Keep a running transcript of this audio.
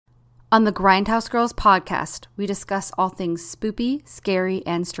On the Grindhouse Girls podcast, we discuss all things spoopy, scary,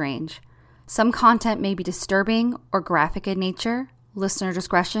 and strange. Some content may be disturbing or graphic in nature. Listener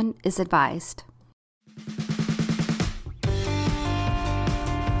discretion is advised.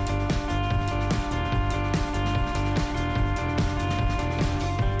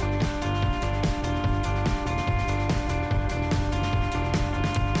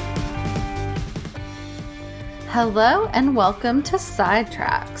 Hello and welcome to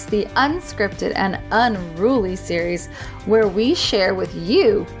Sidetracks, the unscripted and unruly series where we share with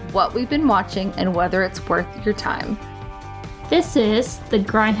you what we've been watching and whether it's worth your time. This is the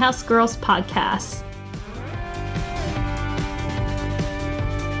Grindhouse Girls podcast.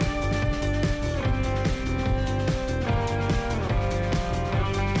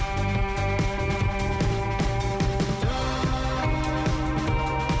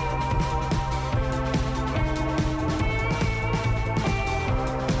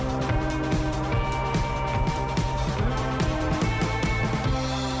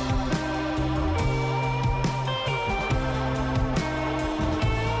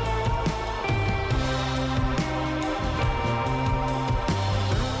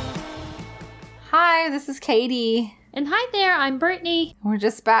 Hi, this is Katie. And hi there, I'm Brittany. We're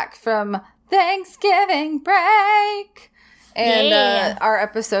just back from Thanksgiving break. And our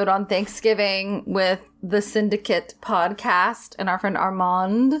episode on Thanksgiving with the Syndicate podcast and our friend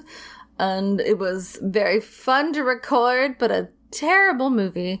Armand. And it was very fun to record, but a terrible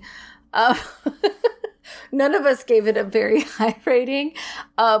movie. None of us gave it a very high rating.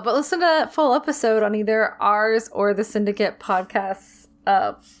 But listen to that full episode on either ours or the Syndicate podcast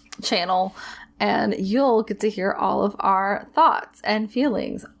channel. And you'll get to hear all of our thoughts and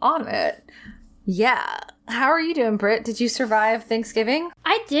feelings on it. Yeah. How are you doing, Britt? Did you survive Thanksgiving?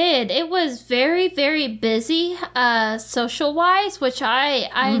 I did. It was very, very busy social-wise, which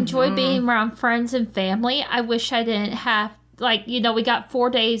I enjoy being around friends and family. I wish I didn't have, we got 4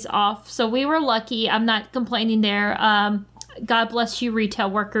 days off, so we were lucky. I'm not complaining there. God bless you,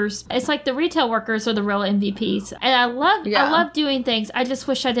 retail workers. It's like the retail workers are the real MVPs. And I love doing things. I just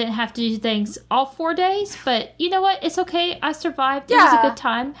wish I didn't have to do things all 4 days. But you know what? It's okay. I survived. It was a good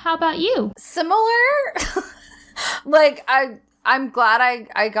time. How about you? Similar. I'm glad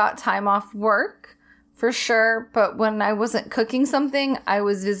I got time off work for sure. But when I wasn't cooking something, I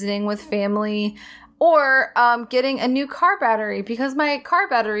was visiting with family or getting a new car battery because my car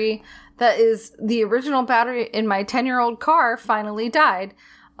battery, that is the original battery in my 10-year-old car, finally died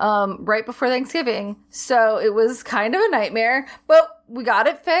right before Thanksgiving. So it was kind of a nightmare, but we got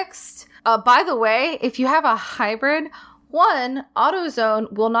it fixed. By the way, if you have a hybrid, one,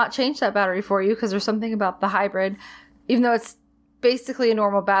 AutoZone will not change that battery for you because there's something about the hybrid, even though it's basically a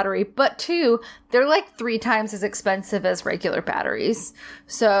normal battery. But two, they're like 3 times as expensive as regular batteries.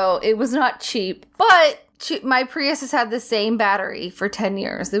 So it was not cheap, but my Prius has had the same battery for 10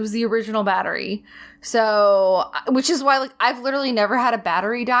 years. It was the original battery. So, which is why, I've literally never had a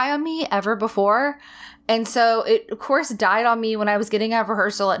battery die on me ever before. And so it, of course, died on me when I was getting out of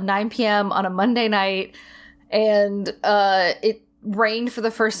rehearsal at 9 p.m. on a Monday night. And it rained for the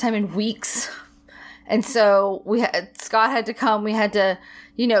first time in weeks. And so Scott had to come. We had to,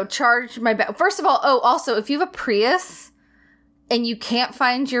 charge my First of all, also, if you have a Prius and you can't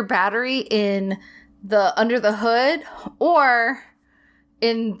find your battery under the hood or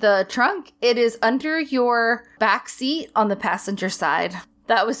in the trunk, it is under your back seat on the passenger side.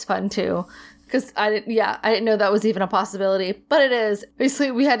 That was fun too, because I didn't know that was even a possibility, but it is.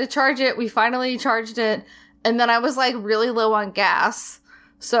 Basically, we had to charge it. We finally charged it, and then I was really low on gas,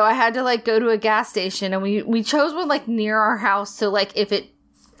 so I had to go to a gas station, and we chose one near our house, so if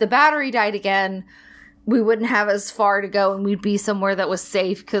the battery died again, we wouldn't have as far to go and we'd be somewhere that was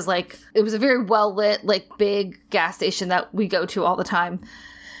safe because it was a very well lit, big gas station that we go to all the time.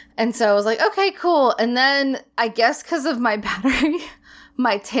 And so I was like, okay, cool. And then I guess because of my battery,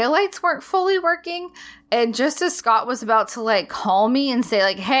 my taillights weren't fully working. And just as Scott was about to call me and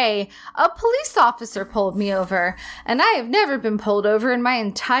say hey, a police officer pulled me over. And I have never been pulled over in my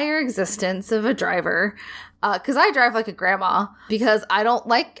entire existence of a driver. Because I drive like a grandma because I don't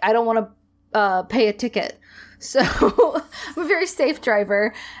want to pay a ticket. So I'm a very safe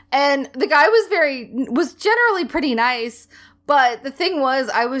driver. And the guy was generally pretty nice. But the thing was,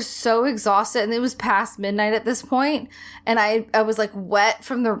 I was so exhausted and it was past midnight at this point. And I was wet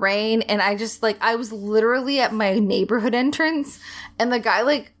from the rain. And I just I was literally at my neighborhood entrance. And the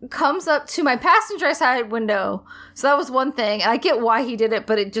guy comes up to my passenger side window. So that was one thing. And I get why he did it.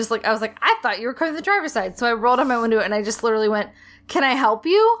 But it just I was I thought you were coming to the driver's side. So I rolled on my window and I just literally went, "Can I help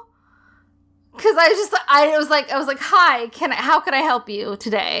you?" Because I was like, hi, how can I help you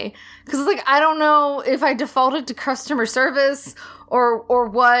today? Because like, I don't know if I defaulted to customer service or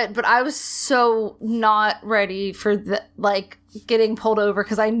what, but I was so not ready for getting pulled over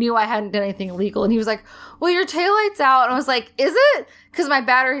because I knew I hadn't done anything illegal. And he was like, well, your taillight's out. And I was like, is it? Because my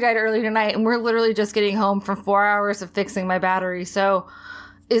battery died earlier tonight and we're literally just getting home from 4 hours of fixing my battery. So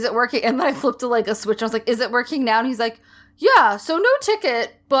is it working? And then I flipped to like a switch. And I was like, is it working now? And he's like, yeah, so no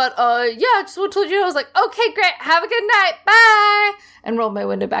ticket, but yeah, just want to let you know. I was like, okay, great, have a good night, bye, and rolled my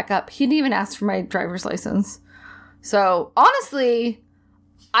window back up. He didn't even ask for my driver's license. So honestly,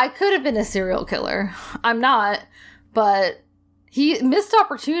 I could have been a serial killer. I'm not, but he missed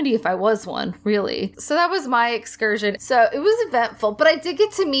opportunity if I was one, really. So that was my excursion. So it was eventful, but I did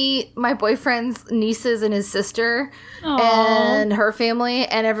get to meet my boyfriend's nieces and his sister. Aww. And her family,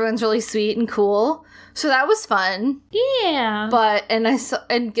 and everyone's really sweet and cool. So that was fun. Yeah.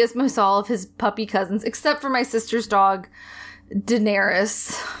 And Gizmo saw all of his puppy cousins, except for my sister's dog,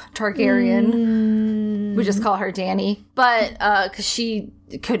 Daenerys Targaryen. We just call her Dany. But, because she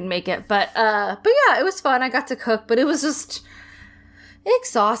couldn't make it. But yeah, it was fun. I got to cook, but it was just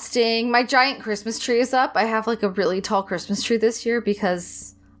exhausting. My giant Christmas tree is up. I have like a really tall Christmas tree this year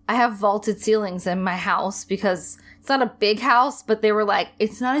because I have vaulted ceilings in my house because it's not a big house, but they were like,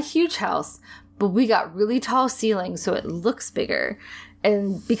 it's not a huge house. But we got really tall ceilings, so it looks bigger.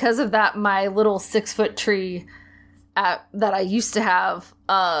 And because of that, my little 6-foot tree that I used to have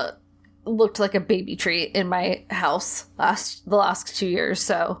looked like a baby tree in my house the last 2 years.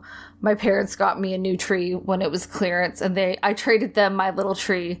 So my parents got me a new tree when it was clearance, and I traded them my little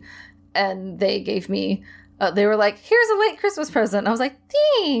tree, and they gave me, they were like, here's a late Christmas present. And I was like,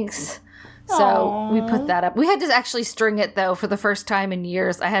 thanks. So we put that up. We had to actually string it though for the first time in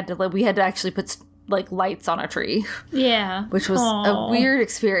years. We had to actually put like lights on a tree. Yeah. Which was a weird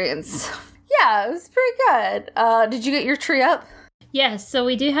experience. Yeah, it was pretty good. Did you get your tree up? Yes, so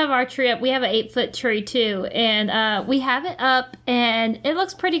we do have our tree up. We have an 8-foot tree too, and we have it up, and it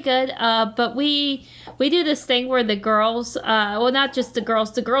looks pretty good. But we do this thing where the girls, well, not just the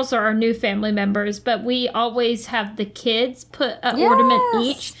girls are our new family members, but we always have the kids put an ornament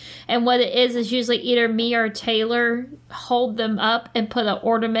each. And what it is usually either me or Taylor hold them up and put an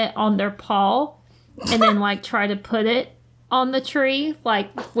ornament on their paw, and then like try to put it on the tree,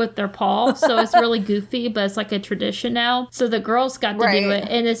 like with their paw. So it's really goofy, but it's like a tradition now. So the girls got to do it.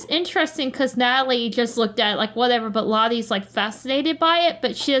 And it's interesting because Natalie just looked at it like whatever, but Lottie's like fascinated by it,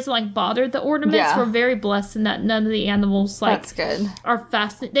 but she doesn't like bother the ornaments. Yeah. We're very blessed in that none of the animals like that's good. Are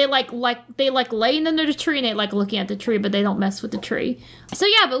fascinated. They like laying under the tree and they like looking at the tree, but they don't mess with the tree. So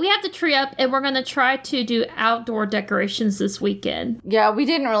yeah, but we have the tree up and we're going to try to do outdoor decorations this weekend. Yeah, we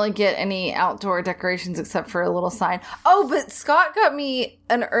didn't really get any outdoor decorations except for a little sign. Oh, but Scott got me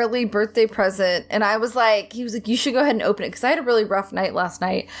an early birthday present, and he was like, you should go ahead and open it, because I had a really rough night last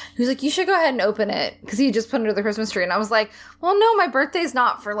night. He was like, you should go ahead and open it, because he had just put it under the Christmas tree, and I was like, well, no, my birthday's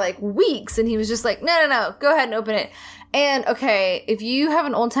not for, like, weeks, and he was just like, no, go ahead and open it. And, okay, if you have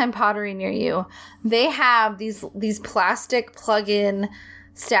an old-time pottery near you, they have these plastic plug-in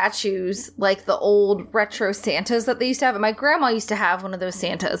statues, like the old retro Santas that they used to have. And my grandma used to have one of those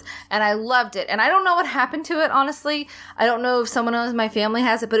Santas, and I loved it. And I don't know what happened to it, honestly. I don't know if someone else in my family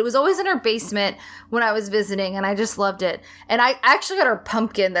has it, but it was always in her basement when I was visiting, and I just loved it. And I actually got her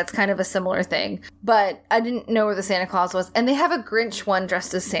pumpkin that's kind of a similar thing, but I didn't know where the Santa Claus was. And they have a Grinch one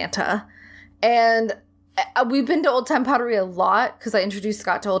dressed as Santa. And we've been to Old Time Pottery a lot, because I introduced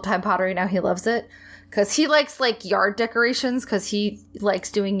Scott to Old Time Pottery. Now he loves it. Because he likes, like, yard decorations, because he likes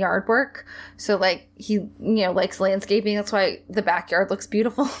doing yard work. So, like, he, likes landscaping. That's why the backyard looks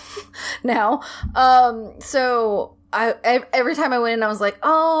beautiful now. So, every time I went in, I was like,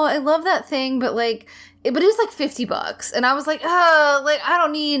 oh, I love that thing, but, like, but it was, like, $50. And I was like, oh, like, I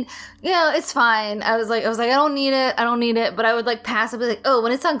don't need, it's fine. I was like, I don't need it. But I would, like, pass it, be like, oh,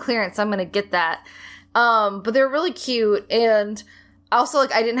 when it's on clearance, I'm going to get that. But they're really cute. And also,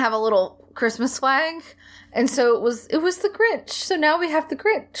 like, I didn't have a little Christmas flag, and so it was the Grinch. So now we have the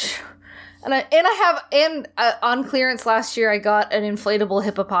Grinch, and on clearance last year I got an inflatable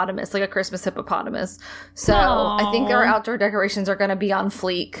hippopotamus, like a Christmas hippopotamus. So aww. I think our outdoor decorations are going to be on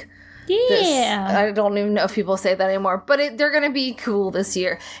fleek. Yeah, I don't even know if people say that anymore, but they're going to be cool this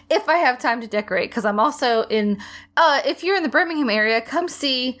year if I have time to decorate. Because I'm also in. If you're in the Birmingham area, come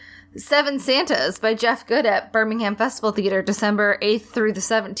see Seven Santas by Jeff Good at Birmingham Festival Theater, December 8th through the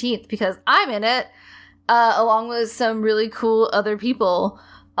 17th, because I'm in it, along with some really cool other people,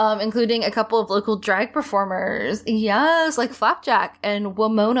 including a couple of local drag performers. Yes, like Flapjack and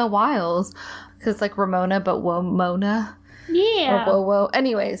Womona Wiles, because it's like Ramona, but Womona. Yeah. Whoa.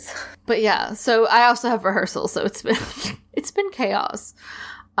 Anyways, but yeah, so I also have rehearsal, so it's been chaos.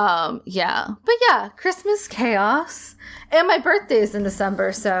 But yeah, Christmas chaos, and my birthday is in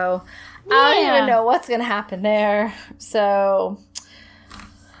December, so I don't even know what's gonna happen there. So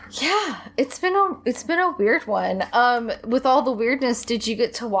yeah, it's been a weird one. With all the weirdness, did you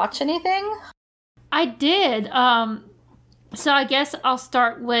get to watch anything? I did. So I guess I'll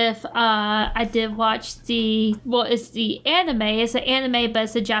start with, I did watch it's the anime. It's an anime, but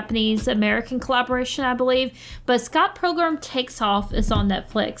it's a Japanese-American collaboration, I believe. But Scott Pilgrim Takes Off is on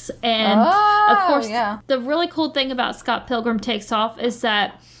Netflix. And, of course, the really cool thing about Scott Pilgrim Takes Off is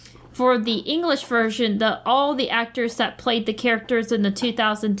that for the English version, all the actors that played the characters in the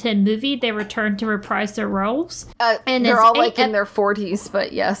 2010 movie, they returned to reprise their roles. And they're all like in their 40s,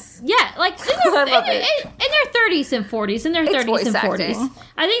 but yes. Yeah, like in their 30s and 40s, in their 30s and 40s.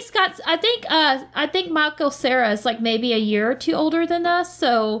 I think Michael Cera is like maybe a year or two older than us,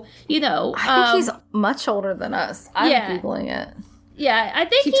 so I think he's much older than us. I'm Googling it. Yeah, I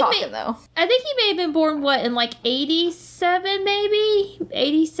think though. I think he may have been born, in like 87, maybe?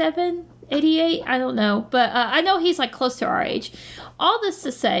 87, 88? I don't know. But I know he's like close to our age. All this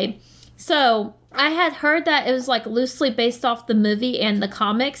to say, so I had heard that it was like loosely based off the movie and the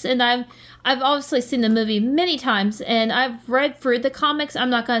comics, and I've obviously seen the movie many times, and I've read through the comics. I'm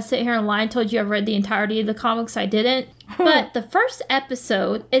not going to sit here and lie and told you I've read the entirety of the comics. I didn't. But the first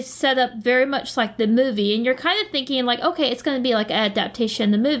episode is set up very much like the movie, and you're kind of thinking like, okay, it's going to be like an adaptation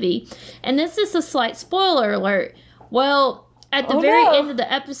of the movie. And this is a slight spoiler alert. Well, at the end of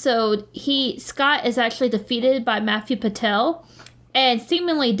the episode, Scott is actually defeated by Matthew Patel and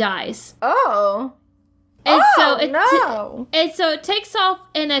seemingly dies. Oh. And so it takes off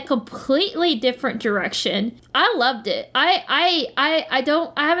in a completely different direction. I loved it.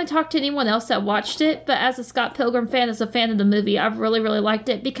 I haven't talked to anyone else that watched it, but as a Scott Pilgrim fan, as a fan of the movie, I've really, really liked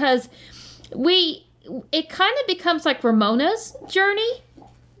it because it kind of becomes like Ramona's journey.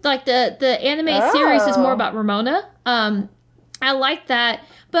 Like the anime series is more about Ramona. I like that.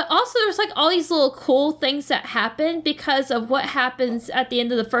 But also there's like all these little cool things that happen because of what happens at the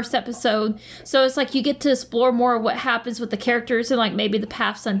end of the first episode. So it's like you get to explore more of what happens with the characters and like maybe the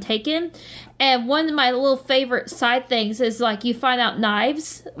paths untaken. And one of my little favorite side things is like you find out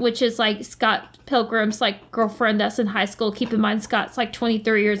Knives, which is like Scott Pilgrim's like girlfriend that's in high school. Keep in mind Scott's like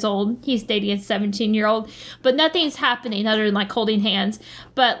 23 years old. He's dating a 17-year-old. But nothing's happening other than like holding hands.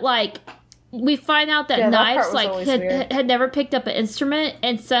 But like we find out that Knives like had never picked up an instrument,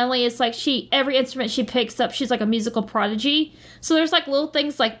 and suddenly it's like every instrument she picks up, she's like a musical prodigy. So there's like little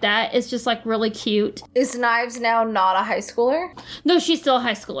things like that. It's just like really cute. Is Knives now not a high schooler? No, she's still a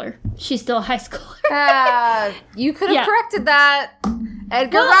high schooler. You could have corrected that.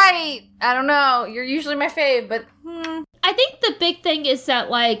 Edgar Wright. I don't know. You're usually my fave, but I think the big thing is that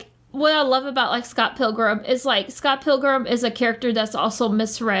like what I love about like Scott Pilgrim is like Scott Pilgrim is a character that's also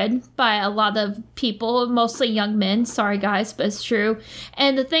misread by a lot of people, mostly young men. Sorry guys, but it's true.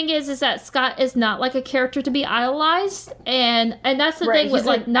 And the thing is that Scott is not like a character to be idolized, and that's the thing with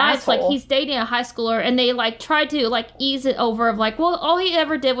like Knives. Like he's dating a high schooler, and they like try to like ease it over of like, well, all he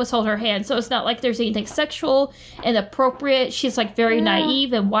ever did was hold her hand, so it's not like there's anything sexual and inappropriate. She's like very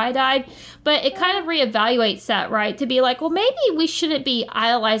naive and wide-eyed. But it kind of reevaluates that, right? To be like, well, maybe we shouldn't be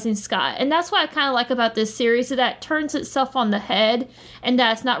idolizing Scott. And that's what I kind of like about this series, that it turns itself on the head, and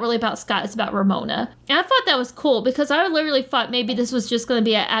that it's not really about Scott, it's about Ramona. And I thought that was cool, because I literally thought maybe this was just going to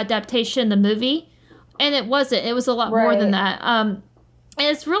be an adaptation of the movie. And it wasn't. It was a lot more than that. And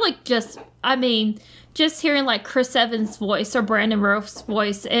it's really just, just hearing like Chris Evans' voice or Brandon Routh's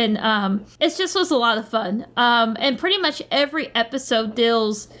voice, and it just was a lot of fun. And pretty much every episode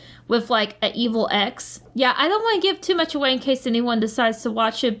deals with like an evil ex. Yeah, I don't want to give too much away in case anyone decides to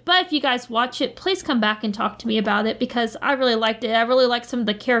watch it, but if you guys watch it, please come back and talk to me about it, because I really liked it. I really liked some of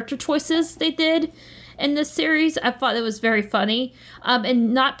the character choices they did in this series. I thought it was very funny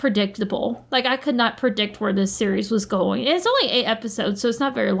and not predictable. Like, I could not predict where this series was going. And it's only 8 episodes, so it's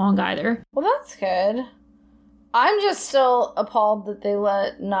not very long either. Well, that's good. I'm just still appalled that they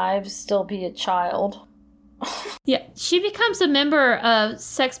let Knives still be a child. Yeah, she becomes a member of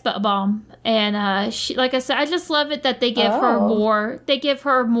Sex Bomb, and she, like I said, I just love it that they give her more. They give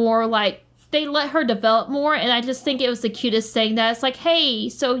her more, like, they let her develop more, and I just think it was the cutest thing that it's like, hey,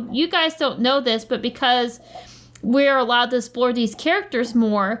 so you guys don't know this, but because we're allowed to explore these characters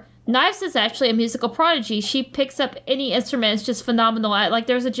more, Knives is actually a musical prodigy. She picks up any instrument. It's just phenomenal. Like,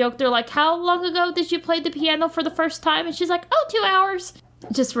 there's a joke. They're like, how long ago did you play the piano for the first time? And she's like, 2 hours.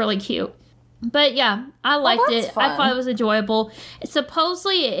 Just really cute. But yeah, I liked it. Fun. I thought it was enjoyable.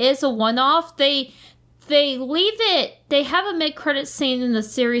 Supposedly it is a one-off. They leave it they have a mid-credit scene in the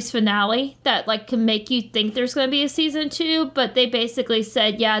series finale that, like, can make you think there's going to be a season 2, but they basically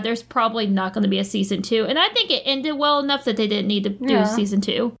said, yeah, there's probably not going to be a season 2. And I think it ended well enough that they didn't need to do season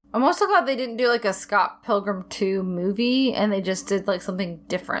 2. I'm also glad they didn't do, like, a Scott Pilgrim 2 movie, and they just did, like, something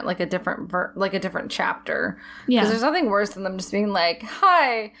different, like a different chapter. Yeah. Because there's nothing worse than them just being like,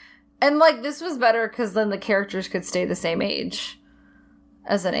 hi. And, like, this was better because then the characters could stay the same age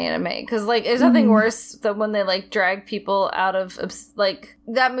as an anime. Because, like, there's nothing worse than when they, like, drag people out of, like,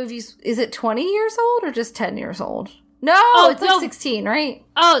 that movie's, is it 20 years old or just 10 years old? No, it's like 16, right?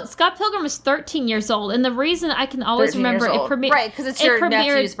 Oh, Scott Pilgrim is 13 years old. And the reason I can always remember it premiered... Right, because it's your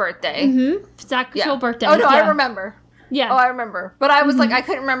nephew's birthday. Mm-hmm. It's actual birthday. Oh, no, I remember. Yeah. Oh, I remember. But I was like, I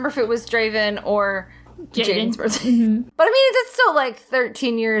couldn't remember if it was Draven or Jaden's birthday. Mm-hmm. But I mean, it's still, like,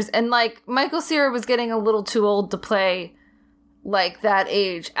 13 years. And, like, Michael Cera was getting a little too old to play, like, that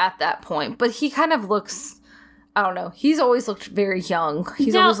age at that point. But he kind of looks... I don't know. He's always looked very young.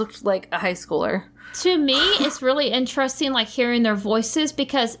 He's always looked like a high schooler. To me, it's really interesting, like, hearing their voices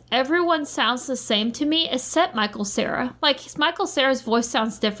because everyone sounds the same to me except Michael Cera. Like, Michael Cera's voice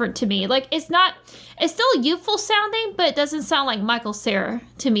sounds different to me. Like, it's still youthful sounding, but it doesn't sound like Michael Cera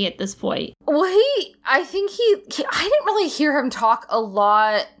to me at this point. Well, I think I didn't really hear him talk a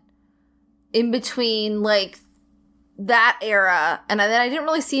lot in between, like, that era. And then I didn't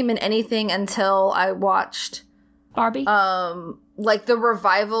really see him in anything until I watched... Barbie? Like the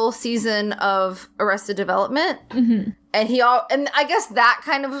revival season of Arrested Development. Mm-hmm. And I guess that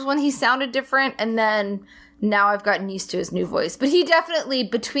kind of was when he sounded different, and then now I've gotten used to his new voice. But he definitely,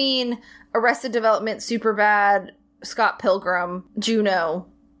 between Arrested Development, Superbad, Scott Pilgrim, Juno,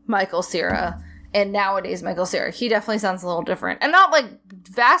 Michael Cera, and nowadays Michael Cera, he definitely sounds a little different. And not like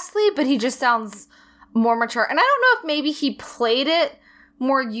vastly, but he just sounds more mature. And I don't know if maybe he played it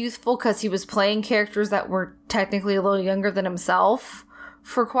more youthful because he was playing characters that were technically a little younger than himself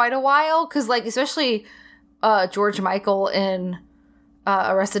for quite a while. Because, like, especially George Michael in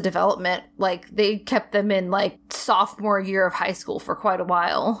Arrested Development, like, they kept them in, like, sophomore year of high school for quite a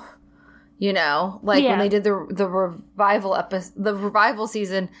while. You know? Like, when they did the revival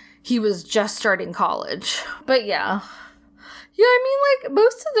season, he was just starting college. But, yeah. Yeah, I mean, like,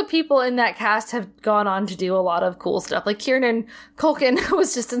 most of the people in that cast have gone on to do a lot of cool stuff. Like, Kieran Culkin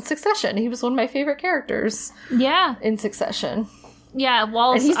was just in Succession. He was one of my favorite characters. Yeah. In Succession. Yeah,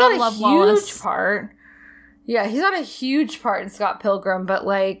 Wallace. And he's not I love huge Wallace. part. Yeah, he's not a huge part in Scott Pilgrim, but,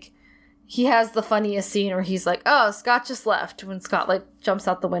 like, he has the funniest scene where he's like, oh, Scott just left, when Scott, like, jumps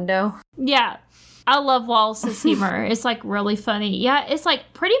out the window. Yeah. I love Wallace's humor. It's, like, really funny. Yeah, it's,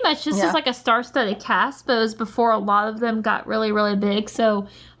 like, pretty much this is, like, a star-studded cast, but it was before a lot of them got really, really big. So,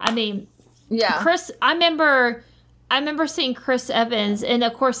 I mean, I remember seeing Chris Evans, and,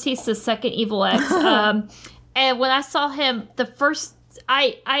 of course, he's the second Evil X. And when I saw him, the first...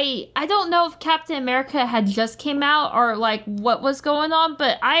 I don't know if Captain America had just came out or, like, what was going on,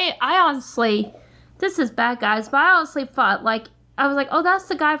 but I honestly... This is bad, guys, but I honestly thought, like... I was like, oh, that's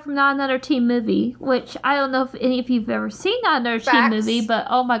the guy from Not Another Teen Movie, which I don't know if any of you have ever seen Not Another Teen Movie, but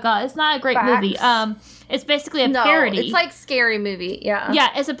oh my god, it's not a great movie. It's basically a parody. It's like Scary Movie, yeah. Yeah,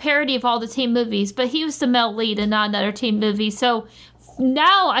 it's a parody of all the teen movies, but he was the male lead in Not Another Teen Movie, so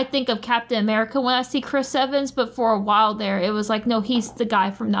now I think of Captain America when I see Chris Evans, but for a while there, it was like, no, he's the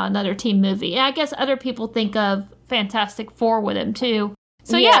guy from Not Another Teen Movie. And I guess other people think of Fantastic Four with him, too.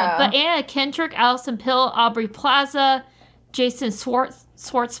 So yeah, but Anna Kendrick, Allison Pill, Aubrey Plaza... Jason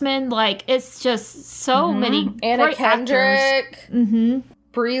Schwartzman, like, it's just so many Anna great Kendrick, actors.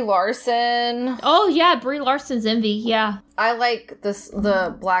 Brie Larson. Oh yeah, Brie Larson's Envy. Yeah, I like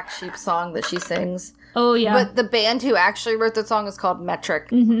the Black Sheep song that she sings. Oh yeah, but the band who actually wrote the song is called Metric.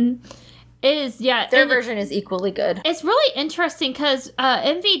 Mm-hmm. It is, yeah. Their version is equally good. It's really interesting because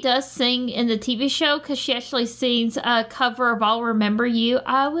Envy does sing in the TV show because she actually sings a cover of "I'll Remember You."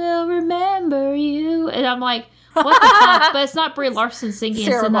 I will remember you, and I'm like, what the fuck? But it's not Brie Larson singing.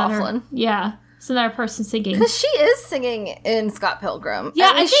 Sarah it's another, Laughlin. Yeah, it's another person singing. Because she is singing in Scott Pilgrim. Yeah,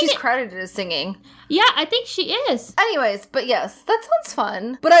 at least she's credited as singing. Yeah, I think she is. Anyways, but yes, that sounds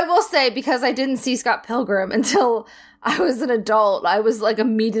fun. But I will say, because I didn't see Scott Pilgrim until I was an adult, I was like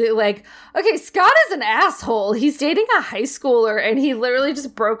immediately like, okay, Scott is an asshole. He's dating a high schooler, and he literally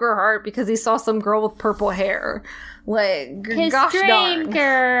just broke her heart because he saw some girl with purple hair. Like, his gosh dream darn.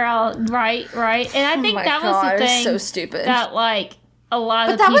 girl, right? And I think that was the thing. So stupid. That, like, a lot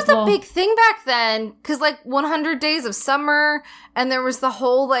of But that people. was a big thing back then, because, like, 100 Days of Summer, and there was the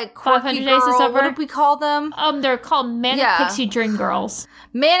whole, like, quirky 500 girl, Days of Summer? what did we call them? They're called Manic Pixie Dream Girls.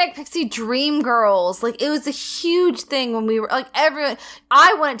 Manic Pixie Dream Girls. Like, it was a huge thing when we were, like, everyone,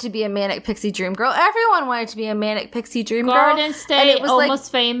 I wanted to be a Manic Pixie Dream Girl. Everyone wanted to be a Manic Pixie Dream Girl. Garden State, and it was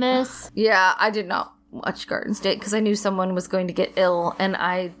Almost Famous. Yeah, I did not watch Garden State because I knew someone was going to get ill, and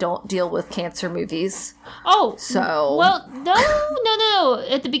I don't deal with cancer movies. Oh, so well, no.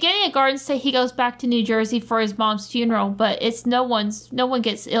 At the beginning of Garden State, he goes back to New Jersey for his mom's funeral, but it's no one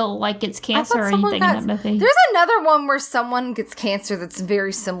gets ill, like gets cancer or anything in that movie. There's another one where someone gets cancer that's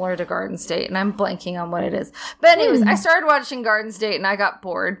very similar to Garden State, and I'm blanking on what it is. But anyways, I started watching Garden State, and I got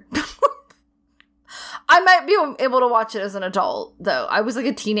bored. I might be able to watch it as an adult, though. I was like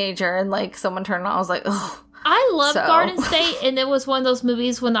a teenager, and like someone turned on, I was like, ugh. I love Garden State, and it was one of those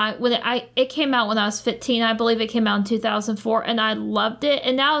movies when it came out when I was 15. I believe it came out in 2004, and I loved it.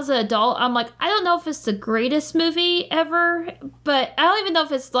 And now as an adult, I'm like, I don't know if it's the greatest movie ever, but I don't even know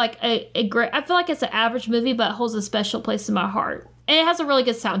if it's like a great. I feel like it's an average movie, but it holds a special place in my heart, and it has a really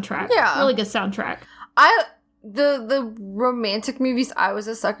good soundtrack. Yeah, really good soundtrack. The romantic movies I was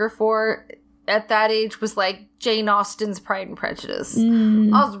a sucker for at that age was like Jane Austen's Pride and Prejudice. I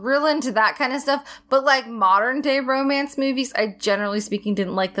was real into that kind of stuff, but like modern day romance movies, I generally speaking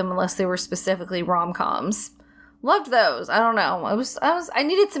didn't like them unless they were specifically rom-coms. Loved those. I don't know. I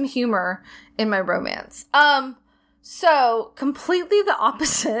needed some humor in my romance. So completely the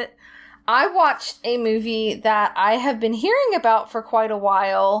opposite. I watched a movie that I have been hearing about for quite a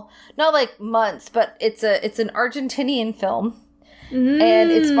while. Not like months, but it's an Argentinian film. And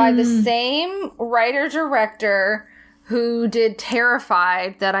it's by the same writer-director who did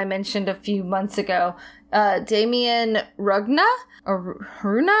Terrified that I mentioned a few months ago. Damien Rugna? Or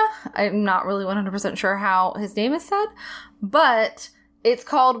Runa? I'm not really 100% sure how his name is said. But it's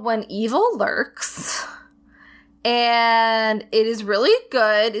called When Evil Lurks. And it is really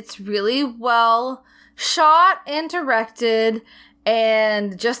good. It's really well shot and directed.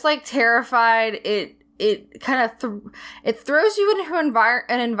 And just like Terrified, it kind of it throws you into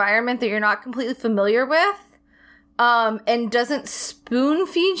an environment that you're not completely familiar with, and doesn't spoon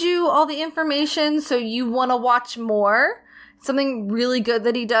feed you all the information, so you want to watch more. Something really good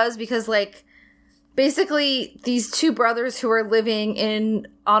that he does, because like basically these two brothers who are living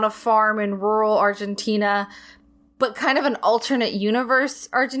on a farm in rural Argentina, but kind of an alternate universe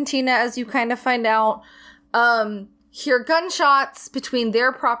Argentina, as you kind of find out, hear gunshots between their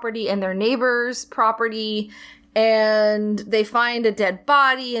property and their neighbor's property, and they find a dead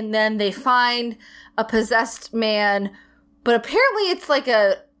body, and then they find a possessed man. But apparently it's like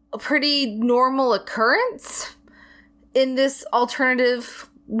a pretty normal occurrence in this alternative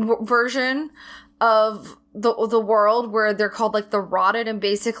version of the world, where they're called like the Rotted, and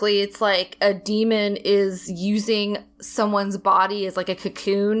basically it's like a demon is using someone's body as like a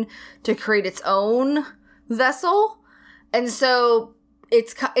cocoon to create its own vessel. And so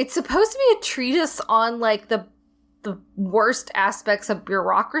it's supposed to be a treatise on like the worst aspects of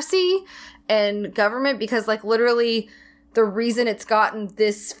bureaucracy and government, because like literally the reason it's gotten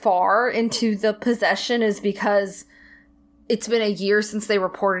this far into the possession is because it's been a year since they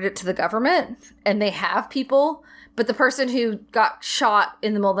reported it to the government, and they have people, but the person who got shot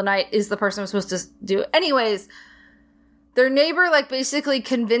in the middle of the night is the person who's supposed to do it. Anyways, their neighbor like basically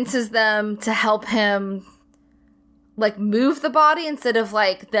convinces them to help him like move the body instead of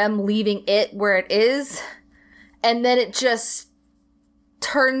like them leaving it where it is. And then it just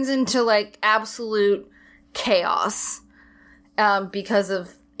turns into like absolute chaos, because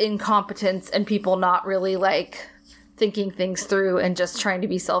of incompetence and people not really like thinking things through and just trying to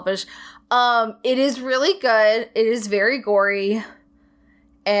be selfish. It is really good. It is very gory,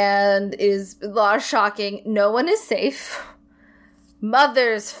 and is a lot of shocking. No one is safe.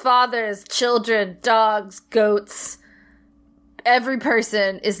 Mothers, fathers, children, dogs, goats. Every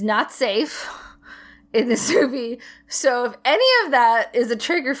person is not safe in this movie. So if any of that is a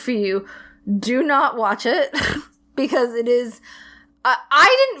trigger for you, do not watch it, because it is...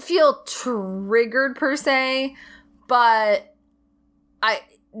 I didn't feel triggered per se, but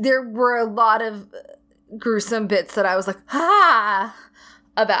there were a lot of gruesome bits that I was like,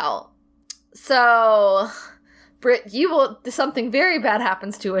 about. So, Britt, something very bad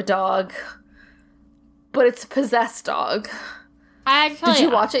happens to a dog, but it's a possessed dog. Did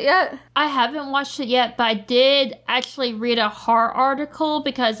you watch it yet? I haven't watched it yet, but I did actually read a horror article,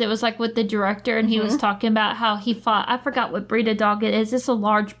 because it was like with the director, and he was talking about how he fought. I forgot what breed of dog it is. It's a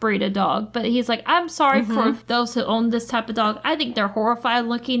large breed of dog, but he's like, I'm sorry for those who own this type of dog. I think they're horrifying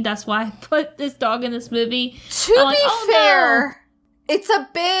looking. That's why I put this dog in this movie. To be fair,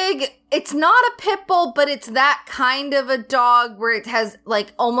 It's not a pit bull, but it's that kind of a dog where it has,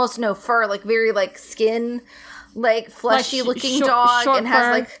 like, almost no fur, like, very, like, skin, like, fleshy looking dog, and has,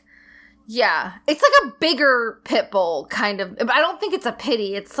 fur. like, yeah. It's like a bigger pit bull, kind of. I don't think it's a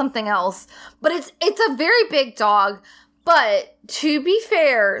pitty, it's something else. But it's a very big dog. But, to be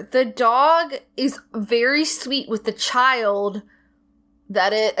fair, the dog is very sweet with the child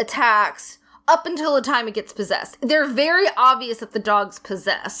that it attacks, up until the time it gets possessed. They're very obvious that the dog's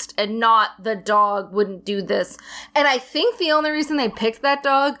possessed and not the dog wouldn't do this. And I think the only reason they picked that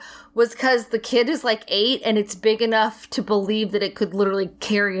dog was because the kid is like 8 and it's big enough to believe that it could literally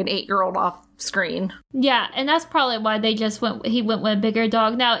carry an 8-year-old off screen. Yeah, and that's probably why he went with a bigger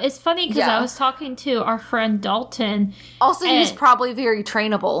dog. Now, it's funny because I was talking to our friend Dalton. Also, he's probably very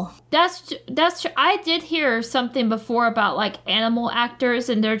trainable. That's true. I did hear something before about, like, animal actors,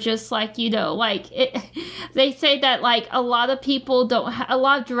 and they're just, like, you know, like, they say that, like, a lot of people a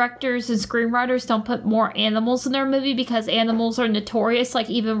lot of directors and screenwriters don't put more animals in their movie because animals are notorious, like,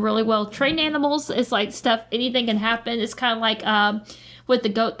 even really well-trained animals. It's, like, anything can happen. It's kind of like, with the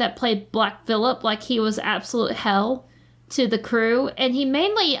goat that played Black Phillip, like, he was absolute hell to the crew. And he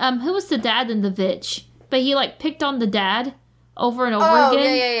mainly, who was the dad in The Vitch? But he, like, picked on the dad over and over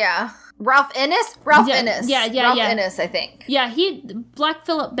again. Yeah. Ralph Innes? Ralph Innes, I think. Yeah, Black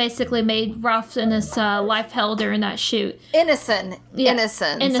Phillip basically made Ralph Innes life hell during that shoot. Innocent,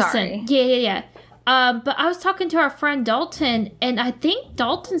 sorry. Yeah. But I was talking to our friend Dalton, and I think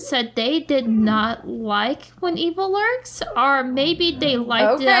Dalton said they did not like When Evil Lurks, or maybe they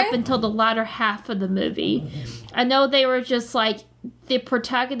liked it up until the latter half of the movie. I know they were just like, the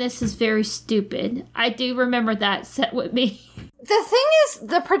protagonist is very stupid. I do remember that set with me. The thing is,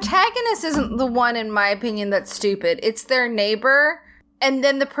 the protagonist isn't the one, in my opinion, that's stupid. It's their neighbor, and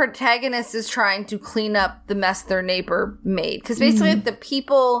then the protagonist is trying to clean up the mess their neighbor made. Because basically,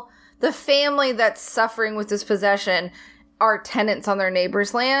 the family that's suffering with this possession are tenants on their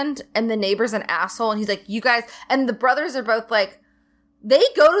neighbor's land, and the neighbor's an asshole, and he's like, you guys, and the brothers are both like, they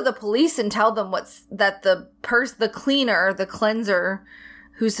go to the police and tell them the cleaner, the cleanser,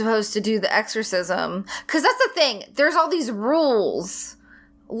 who's supposed to do the exorcism. Because that's the thing, there's all these rules,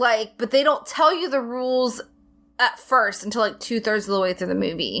 like, but they don't tell you the rules at first until, like, 2/3 of the way through the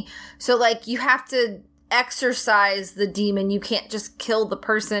movie. So, like, you have to exorcise the demon. You can't just kill the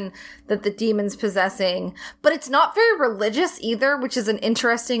person that the demon's possessing. But it's not very religious either, which is an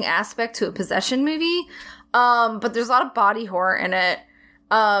interesting aspect to a possession movie. But there's a lot of body horror in it.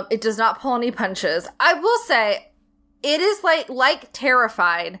 It does not pull any punches. I will say, it is like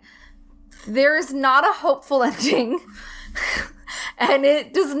Terrified. There is not a hopeful ending. And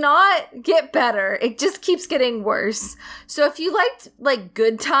it does not get better. It just keeps getting worse. So if you liked, like,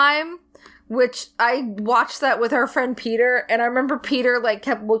 Good Time, which I watched that with our friend Peter, and I remember Peter, like,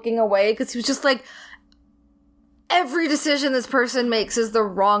 kept looking away because he was just like, every decision this person makes is the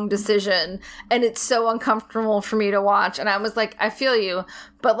wrong decision, and it's so uncomfortable for me to watch. And I was like, I feel you.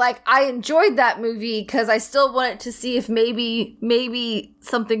 But, like, I enjoyed that movie because I still wanted to see if maybe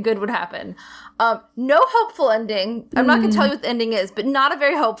something good would happen. No hopeful ending. I'm not going to tell you what the ending is, but not a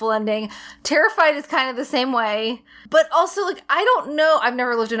very hopeful ending. Terrified is kind of the same way. But also, like, I don't know. I've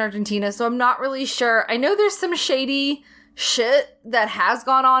never lived in Argentina, so I'm not really sure. I know there's some shady shit that has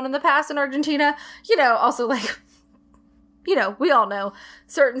gone on in the past in Argentina. You know, also, like, you know, we all know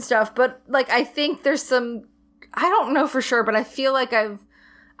certain stuff. But, like, I think there's some, I don't know for sure, but I feel like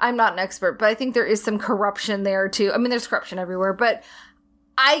I'm not an expert, but I think there is some corruption there, too. I mean, there's corruption everywhere, but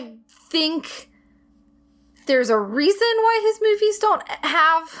I think there's a reason why his movies don't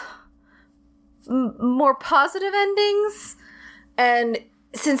have more positive endings. And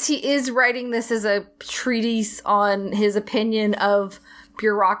since he is writing this as a treatise on his opinion of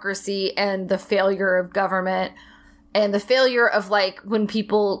bureaucracy and the failure of government and the failure of, like, when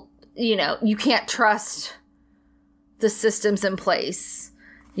people, you know, you can't trust the systems in place,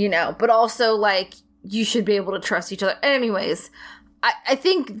 you know, but also, like, you should be able to trust each other. Anyways, I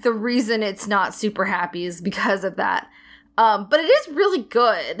think the reason it's not super happy is because of that. But it is really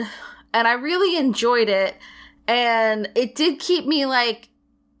good, and I really enjoyed it, and it did keep me, like,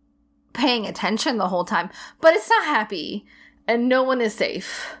 paying attention the whole time. But it's not happy, and no one is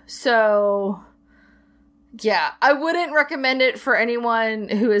safe. So, yeah, I wouldn't recommend it for anyone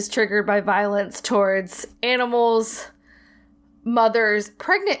who is triggered by violence towards animals, mothers,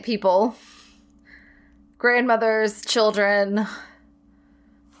 pregnant people, grandmothers, children,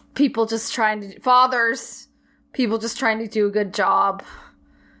 people just trying to, fathers, people just trying to do a good job,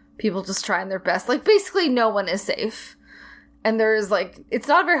 people just trying their best. Like, basically no one is safe. And there is, like, it's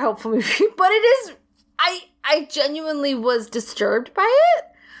not a very hopeful movie, but it is, I genuinely was disturbed by it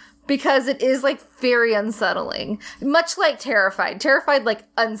because it is like very unsettling, much like Terrified. Terrified like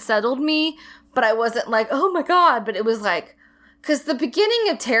unsettled me, but I wasn't like, oh my God, but it was like, because the beginning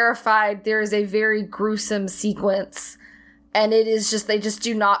of Terrified, there is a very gruesome sequence. And it is just, they just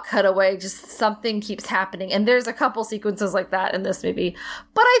do not cut away. Just something keeps happening. And there's a couple sequences like that in this movie.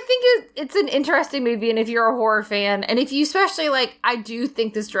 But I think it's an interesting movie. And if you're a horror fan, and if you especially like, I do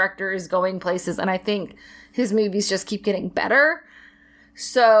think this director is going places. And I think his movies just keep getting better.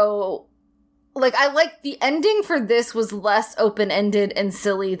 So, like, I like the ending for this was less open-ended and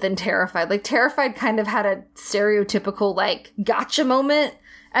silly than Terrified. Like, Terrified kind of had a stereotypical, like, gotcha moment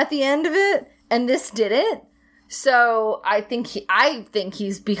at the end of it. And this didn't. So I think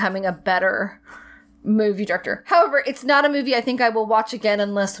he's becoming a better movie director. However, it's not a movie I think I will watch again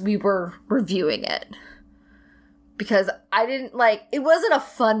unless we were reviewing it. Because it wasn't a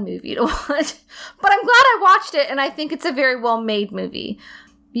fun movie to watch. But I'm glad I watched it, and I think it's a very well-made movie.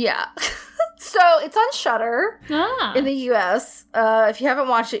 Yeah. So it's on Shudder in the US. If you haven't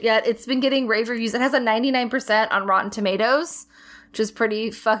watched it yet, it's been getting rave reviews. It has a 99% on Rotten Tomatoes, which is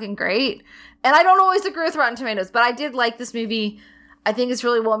pretty fucking great. And I don't always agree with Rotten Tomatoes, but I did like this movie. I think it's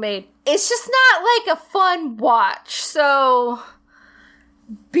really well made. It's just not like a fun watch, so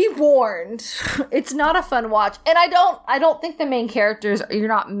be warned. It's not a fun watch. And I don't think the main characters, you're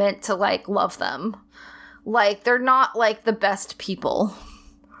not meant to like love them. Like, they're not like the best people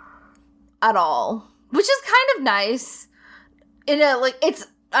at all, which is kind of nice. It's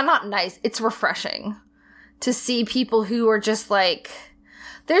not nice, it's refreshing to see people who are just like,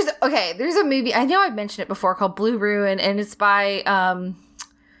 there's a movie, I know I've mentioned it before, called Blue Ruin, and it's by, I'm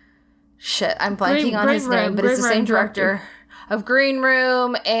blanking on his name, but it's the same director of Green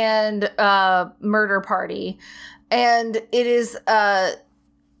Room and Murder Party. And it is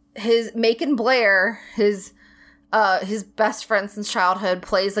his Macon Blair, his best friend since childhood,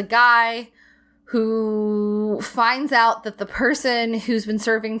 plays a guy who finds out that the person who's been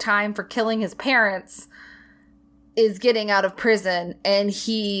serving time for killing his parents is getting out of prison, and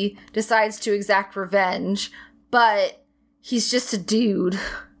he decides to exact revenge, but he's just a dude.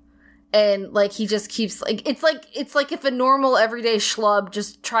 And like, he just keeps like, it's like if a normal everyday schlub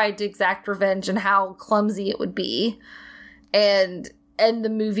just tried to exact revenge and how clumsy it would be. And the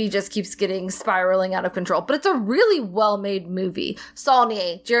movie just keeps getting spiraling out of control. But it's a really well-made movie.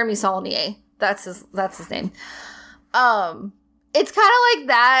 Jeremy Saulnier. That's his name. It's kind of like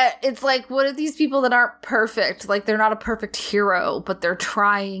that. It's like, what are these people that aren't perfect? Like, they're not a perfect hero, but they're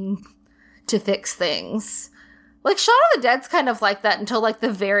trying to fix things. Like, Shaun of the Dead's kind of like that until, like,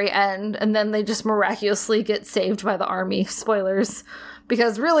 the very end, and then they just miraculously get saved by the army. Spoilers.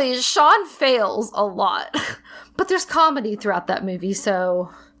 Because, really, Shaun fails a lot. But there's comedy throughout that movie,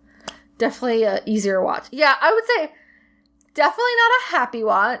 so definitely an easier watch. Yeah, I would say definitely not a happy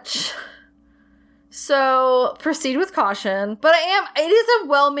watch. So proceed with caution. But it is a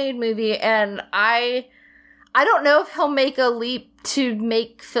well-made movie, and I don't know if he'll make a leap to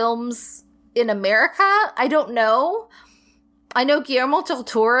make films in America. I don't know. I know Guillermo del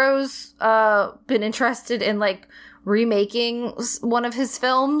Toro's been interested in like remaking one of his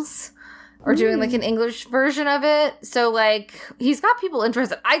films or doing like an English version of it. So like, he's got people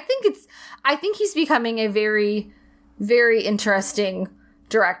interested. I think he's becoming a very, very interesting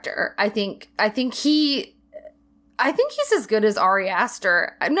director. I think he's as good as Ari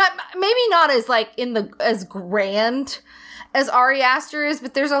Aster. Maybe not as like as grand as Ari Aster is,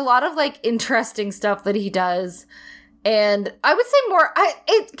 but there's a lot of like interesting stuff that he does. And I would say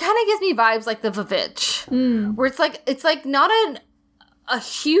it kind of gives me vibes like The Vavitch, where it's like not a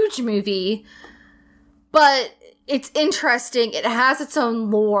huge movie, but it's interesting. It has its own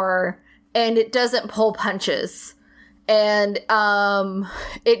lore, and it doesn't pull punches. And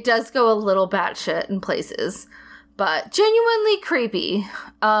it does go a little batshit in places, but genuinely creepy.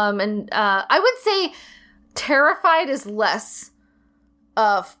 And I would say Terrified is less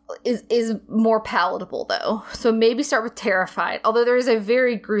is more palatable though. So maybe start with Terrified. Although there is a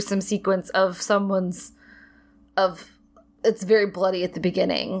very gruesome sequence of it's very bloody at the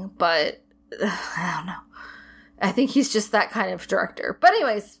beginning, but I don't know. I think he's just that kind of director. But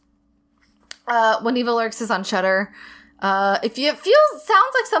anyways, When Evil Lurks is on Shudder. If you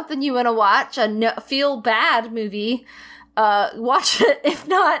sounds like something you want to watch, a feel bad movie, watch it. If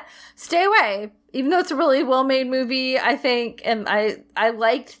not, stay away. Even though it's a really well-made movie, I think, and I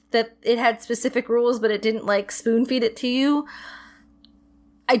liked that it had specific rules, but it didn't like spoon feed it to you.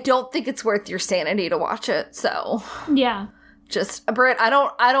 I don't think it's worth your sanity to watch it. So yeah, just Britt, I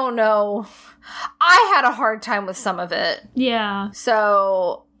don't know. I had a hard time with some of it. Yeah.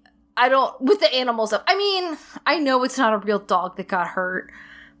 So with the animal stuff. I mean, I know it's not a real dog that got hurt,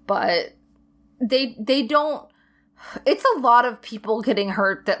 but they don't, it's a lot of people getting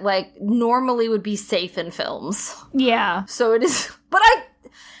hurt that, like, normally would be safe in films. Yeah. So it is, but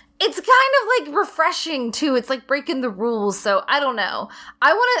it's kind of, like, refreshing, too. It's, like, breaking the rules, so I don't know.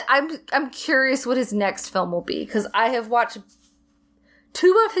 I'm curious what his next film will be, because I have watched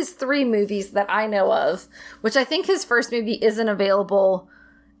 2 of his 3 movies that I know of, which I think his first movie isn't available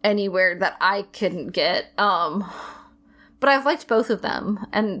anywhere that I couldn't get. But I've liked both of them,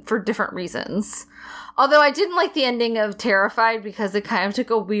 and for different reasons. Although I didn't like the ending of Terrified because it kind of took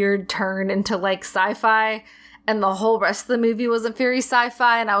a weird turn into, like, sci-fi, and the whole rest of the movie wasn't very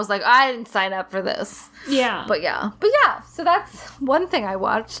sci-fi, and I was like, I didn't sign up for this. Yeah. But yeah, so that's one thing I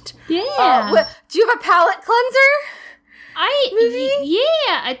watched. Yeah. Do you have a palate cleanser?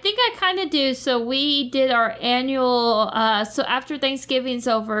 I think I kind of do. So we did our annual, so after Thanksgiving's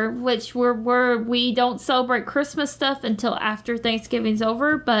over, which we don't celebrate Christmas stuff until after Thanksgiving's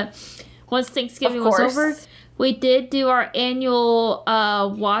over, but once Thanksgiving was over, we did do our annual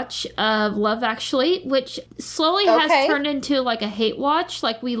watch of Love Actually, which slowly has turned into like a hate watch.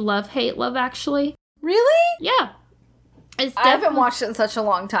 Like, we hate Love Actually. Really? Yeah. I haven't watched it in such a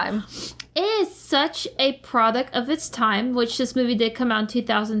long time. It is such a product of its time, which this movie did come out in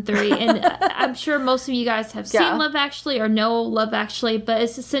 2003, and I'm sure most of you guys have seen Love Actually or know Love Actually, but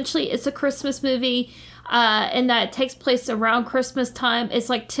it's a Christmas movie, and that it takes place around Christmas time. It's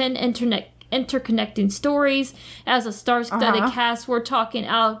like 10 interconnecting stories. As a star-studded cast, we're talking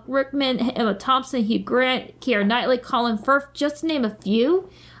Alec Rickman, Emma Thompson, Hugh Grant, Keira Knightley, Colin Firth, just to name a few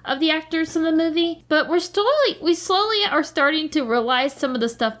of the actors in the movie. But we slowly are starting to realize some of the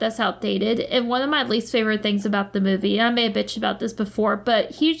stuff that's outdated. And one of my least favorite things about the movie, and I may have bitched about this before, but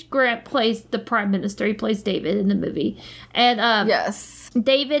Hugh Grant plays the Prime Minister. He plays David in the movie. And yes.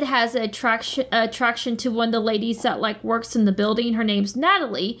 David has an attraction to one of the ladies that, like, works in the building. Her name's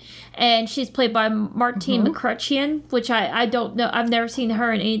Natalie, and she's played by Martine McCutcheon, which I don't know. I've never seen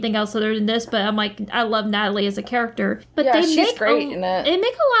her in anything else other than this, but I'm like, I love Natalie as a character. But she's great in it. They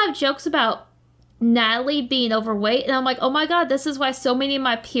make a lot of jokes about Natalie being overweight, and I'm like, oh my god, this is why so many of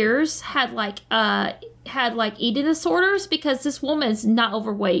my peers had eating disorders, because this woman's not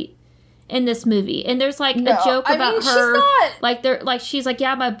overweight in this movie. And there's like a joke about her, she's like,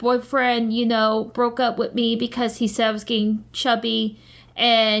 yeah, my boyfriend, broke up with me because he said I was getting chubby.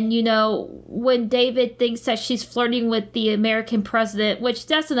 And, when David thinks that she's flirting with the American president, which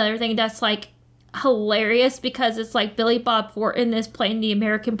that's another thing that's like hilarious, because it's like Billy Bob Thornton is playing the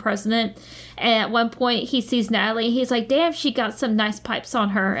American president, and at one point he sees Natalie and he's like, damn, she got some nice pipes on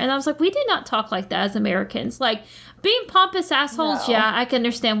her. And I was like, we do not talk like that as Americans. Like, being pompous assholes, yeah, I can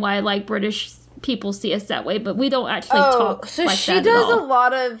understand why, like, British people see us that way, but we don't actually talk so like she that does at all. a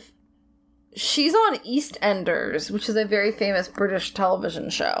lot of... She's on EastEnders, which is a very famous British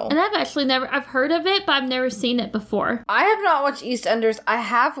television show. And I've heard of it, but I've never seen it before. I have not watched EastEnders. I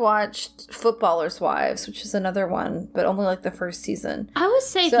have watched Footballers' Wives, which is another one, but only like the first season. I would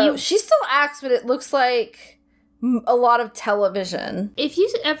say she still acts, but it looks like a lot of television. If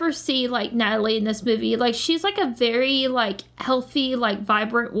you ever see, like, Natalie in this movie, like, she's like a very, like, healthy, like,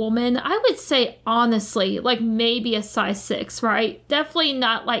 vibrant woman. I would say, honestly, like, maybe a size 6, right? Definitely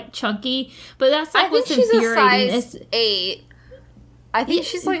not, like, chunky, but that's, like, what's infuriating. I think she's a size 8. I think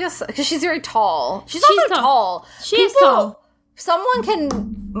she's like because she's very tall. She's also tall. She is tall.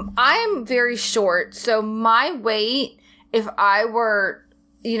 I'm very short, so my weight, if I were,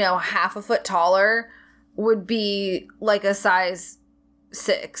 half a foot taller, would be like a size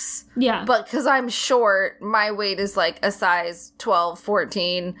 6. Yeah. But because I'm short, my weight is like a size 12,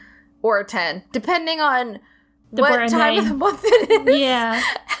 14, or a 10, depending on what time of the month it is. Yeah.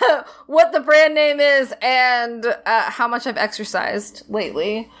 What the brand name is, and how much I've exercised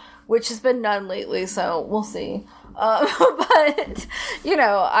lately, which has been none lately, so we'll see. But,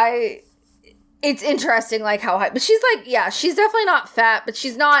 it's interesting, like, how high. But she's like, yeah, she's definitely not fat, but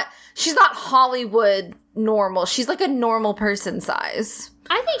she's not Hollywood normal. She's like a normal person size.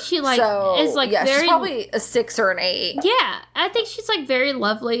 I think she is like very. She's probably a 6 or an 8. Yeah, I think she's like very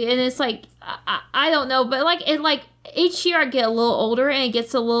lovely, and it's like I don't know, but like each year I get a little older and it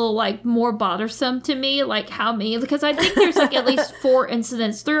gets a little like more bothersome to me, like how many, because I think there's like at least 3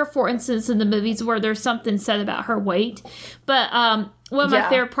 or 4 incidents in the movies where there's something said about her weight, but one of my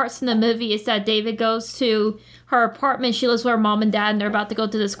favorite parts in the movie is that David goes to her apartment. She lives with her mom and dad, and they're about to go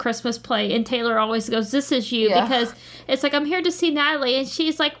to this Christmas play. And Taylor always goes, "This is you," because it's like, I'm here to see Natalie, and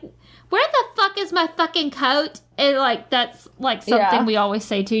she's like, "Where the fuck is my fucking coat?" And like that's like something we always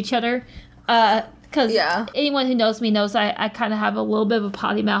say to each other. Because anyone who knows me knows I kind of have a little bit of a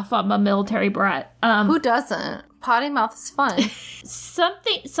potty mouth. I'm a military brat. Who doesn't? Potty mouth is fun.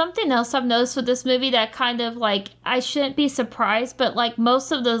 Something else I've noticed with this movie that kind of, like, I shouldn't be surprised, but, like,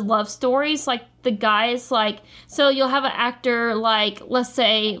 most of the love stories, like, the guys, like, so you'll have an actor, like, let's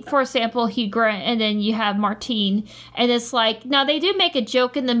say, for example, Hugh Grant, and then you have Martine, and it's like, now they do make a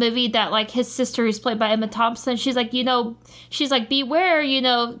joke in the movie that, like, his sister, who's played by Emma Thompson, she's like, she's like, beware,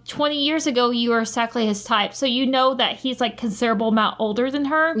 20 years ago, you were exactly his type, so you know that he's, like, considerable amount older than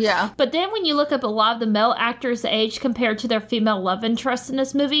her. Yeah. But then when you look up a lot of the male actors' age compared to their female love interest in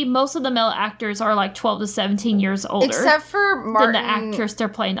this movie, most of the male actors are, like, 12 to 17 years older. Except for Martin. Than the actress they're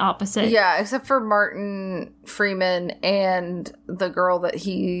playing opposite. Yeah, except for Martin Freeman and the girl that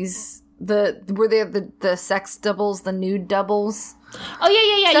he's were they the sex doubles, the nude doubles? Oh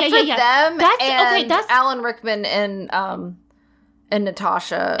yeah. Them that's that's Alan Rickman and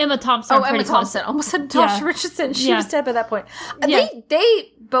Natasha. Emma Thompson. Oh, Emma Thompson. Almost said Natasha Richardson. She was dead by that point.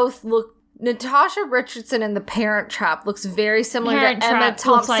 They both look. Natasha Richardson in The Parent Trap looks very similar to Emma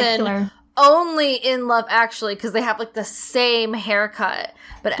Thompson. Only in Love Actually, because they have, like, the same haircut.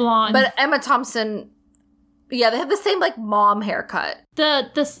 But blonde. But Emma Thompson, they have the same, like, mom haircut.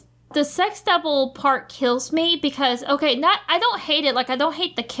 The sex double part kills me because, I don't hate it. Like, I don't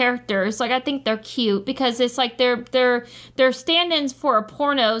hate the characters. Like, I think they're cute because it's like they're stand-ins for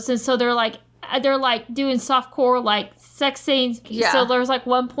pornos, and so they're like doing softcore, like, sex scenes. Yeah. So there's, like,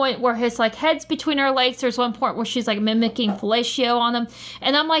 one point where his, like, head's between her legs. There's one point where she's, like, mimicking fellatio on him.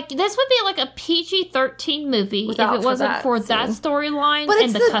 And I'm like, this would be, like, a PG-13 movie if it wasn't for that storyline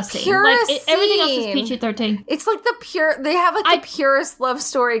and the cussing. Like, everything else is PG-13. It's, like, they have, like, the purest love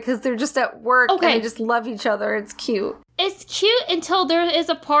story because they're just at work and they just love each other. It's cute. It's cute until there is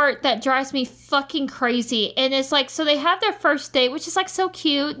a part that drives me fucking crazy. And it's like, so they have their first date, which is, like, so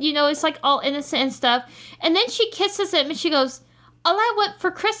cute. It's, like, all innocent and stuff. And then she kisses him and she goes, all I want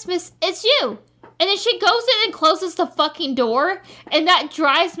for Christmas is you. And then she goes in and closes the fucking door. And that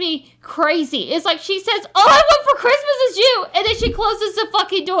drives me crazy. It's like she says, all I want for Christmas is you. And then she closes the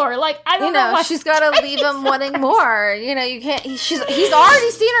fucking door. Like, I don't know why she's got to leave him wanting more. You can't. He's already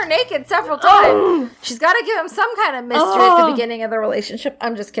seen her naked several times. She's got to give him some kind of mystery at the beginning of the relationship.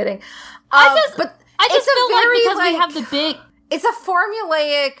 I'm just kidding. I just feel like because we have the big... It's a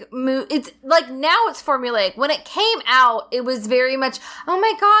formulaic move. It's like, now it's formulaic. When it came out, it was very much, oh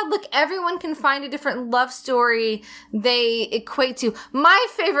my God, look, everyone can find a different love story they equate to. My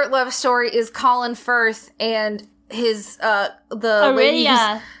favorite love story is Colin Firth and his,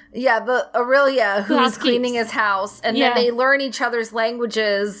 Aurelia. The Aurelia, who's cleaning his house. And then they learn each other's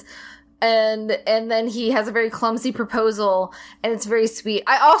languages. And then he has a very clumsy proposal, and it's very sweet.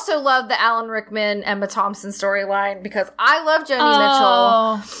 I also love the Alan Rickman, Emma Thompson storyline because I love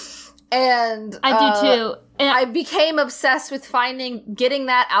Joni Mitchell. And I do too. And I became obsessed with getting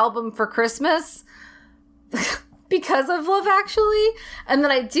that album for Christmas because of Love Actually. And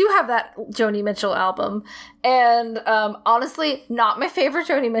then I do have that Joni Mitchell album. And honestly, not my favorite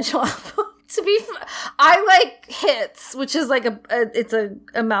Joni Mitchell album. I like Hits, which is like it's a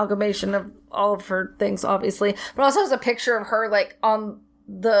amalgamation of all of her things, obviously, but also has a picture of her like on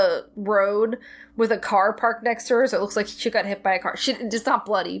the road with a car parked next to her, so it looks like she got hit by a car. It's not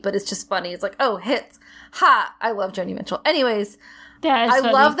bloody, but it's just funny. It's like, oh, Hits, ha! I love Joni Mitchell. Anyways, I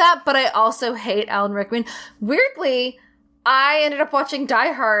love that, but I also hate Alan Rickman. Weirdly, I ended up watching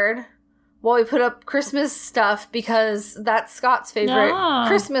Die Hard while we put up Christmas stuff because that's Scott's favorite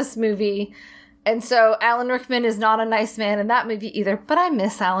Christmas movie. And so Alan Rickman is not a nice man in that movie either, but I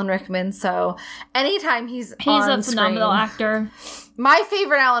miss Alan Rickman. So anytime he's on a phenomenal actor. My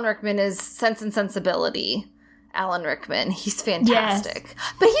favorite Alan Rickman is Sense and Sensibility. Alan Rickman. He's fantastic.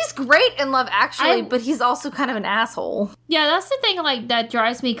 Yes. But he's great in Love Actually, but he's also kind of an asshole. Yeah, that's the thing like that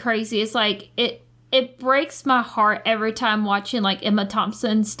drives me crazy. It's like it breaks my heart every time watching like Emma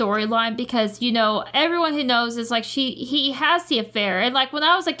Thompson's storyline because everyone who knows is like he has the affair. And like when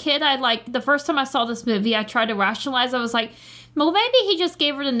I was a kid, I like the first time I saw this movie, I tried to rationalize. I was like, well, maybe he just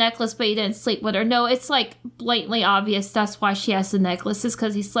gave her the necklace, but he didn't sleep with her. No, it's like blatantly obvious. That's why she has the necklace, is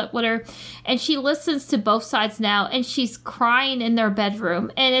because he slept with her. And she listens to both sides now, and she's crying in their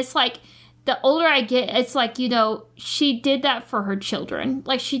bedroom. And it's like, the older I get, it's like, she did that for her children.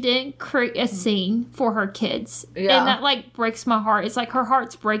 Like, she didn't create a scene for her kids. Yeah. And that, like, breaks my heart. It's like her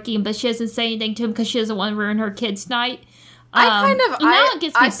heart's breaking, but she doesn't say anything to him because she doesn't want to ruin her kids' night.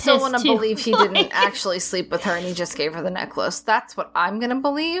 I still want to believe he didn't actually sleep with her and he just gave her the necklace. That's what I'm going to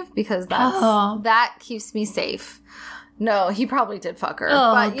believe because that keeps me safe. No, he probably did fuck her.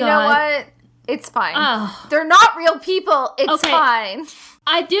 But you know what? It's fine. They're not real people. It's fine.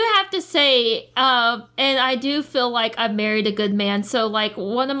 I do have to say, and I do feel like I married a good man. So, like,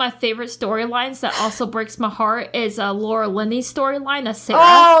 one of my favorite storylines that also breaks my heart is Laura Linney's storyline of Sarah.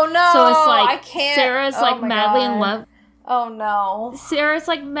 Oh, no. So it's like, I can't. Sarah's like madly in love. Oh, no. Sarah's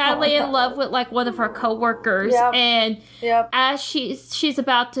like madly in love with like one of her coworkers, and as she's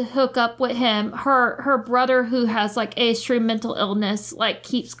about to hook up with him, her brother, who has like a extreme mental illness, like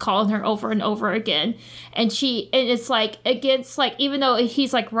keeps calling her over and over again, and it's like against, like, even though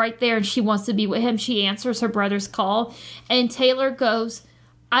he's like right there and she wants to be with him, she answers her brother's call, and Taylor goes,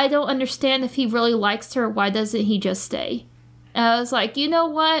 "I don't understand, if he really likes her, why doesn't he just stay?" And I was like, you know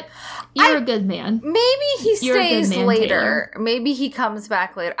what? You're a good man. Maybe he stays later. Taylor. Maybe he comes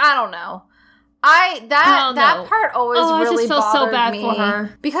back later. I don't know. That part always really bothered me. I just feel so bad for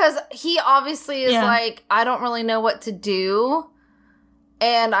her. Because he obviously is like, I don't really know what to do.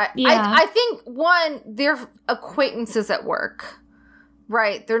 And I think, one, they're acquaintances at work.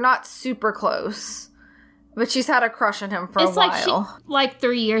 Right? They're not super close. But she's had a crush on him for a while. Like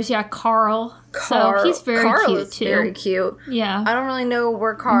 3 years, Carl. So he's very cute, too. Very cute. Yeah. I don't really know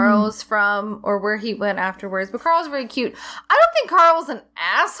where Carl is from or where he went afterwards, but Carl's very cute. I don't think Carl's an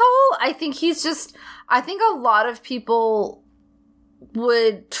asshole. I think I think a lot of people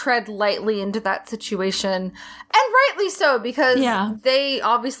would tread lightly into that situation. And rightly so, because they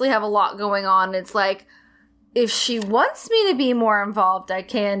obviously have a lot going on. It's like, if she wants me to be more involved, I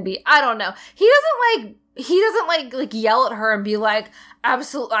can be. I don't know. He doesn't yell at her and be like,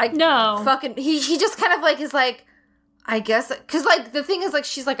 absolutely, like, no. Fucking, he just kind of like is like, I guess, because like the thing is, like,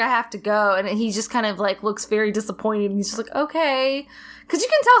 she's like, I have to go, and he just kind of like looks very disappointed, and he's just like, okay, because you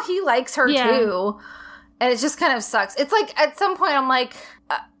can tell he likes her too, and it just kind of sucks. It's like, at some point I'm like,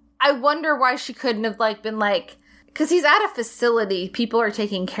 I wonder why she couldn't have like been like, because he's at a facility, people are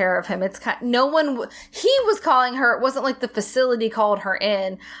taking care of him. It's kind of, he was calling her. It wasn't like the facility called her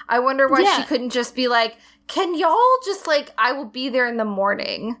in. I wonder why she couldn't just be like, can y'all just like, I will be there in the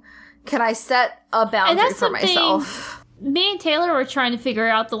morning. Can I set a boundary for myself? Me and Taylor were trying to figure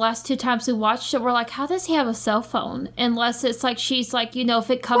out the last 2 times we watched it. We're like, how does he have a cell phone? Unless it's like, she's like, if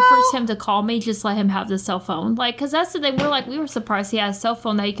it comforts him to call me, just let him have the cell phone. Like, because that's the thing. We were surprised he had a cell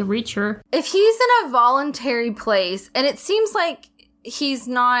phone that he could reach her. If he's in a voluntary place, and it seems like he's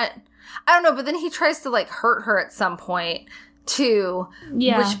not, I don't know, but then he tries to like hurt her at some point too.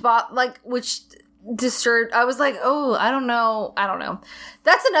 Yeah. Which disturbed. I was like, oh, I don't know.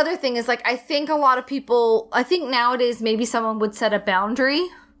 That's another thing, is like, I think a lot of people, I think nowadays maybe someone would set a boundary,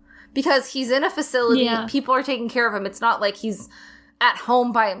 because he's in a facility, people are taking care of him. It's not like he's at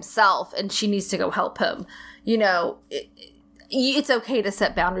home by himself and she needs to go help him. It's okay to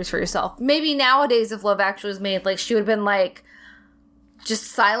set boundaries for yourself. Maybe nowadays, if Love Actually was made, like, she would have been like, just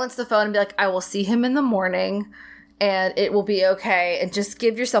silence the phone and be like, I will see him in the morning and it will be okay, and just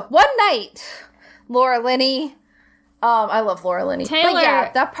give yourself one night. Laura Linney. I love Laura Linney. Taylor. But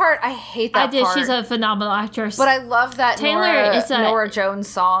yeah, that part, I hate that part. She's a phenomenal actress. But I love that Nora Jones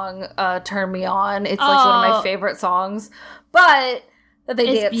song, Turn Me On. It's like one of my favorite songs. But that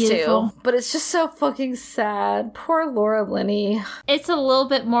they dance to. But it's just so fucking sad. Poor Laura Linney. It's a little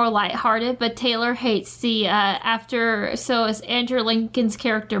bit more lighthearted, but Taylor hates the so it's Andrew Lincoln's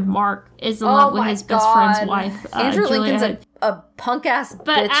character Mark is in love with his best friend's wife. Andrew Lincoln's a punk ass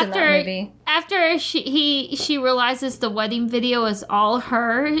bitch in that movie. After she realizes the wedding video is all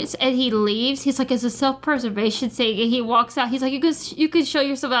hers and he leaves, he's like, it's a self-preservation thing, and he walks out. He's like, you can show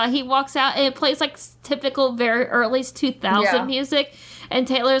yourself out. He walks out and it plays like typical very early 2000 music. And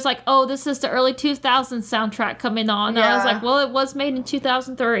Taylor's like, oh, this is the early 2000s soundtrack coming on. And I was like, well, it was made in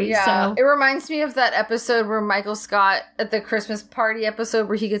 2003. Yeah. So it reminds me of that episode where Michael Scott, at the Christmas party episode,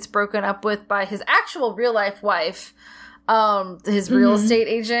 where he gets broken up with by his actual real life wife, his real estate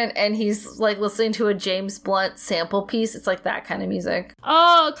agent, and he's like listening to a James Blunt sample piece. It's like that kind of music.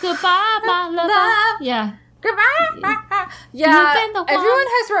 Oh, goodbye, my love. Yeah. Goodbye. Yeah. Everyone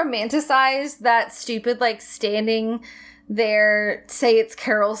has romanticized that stupid, like, standing there, say it's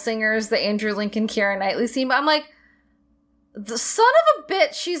carol singers, the Andrew Lincoln, Keira Knightley scene. But I'm like, the son of a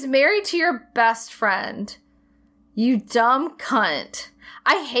bitch, she's married to your best friend. You dumb cunt.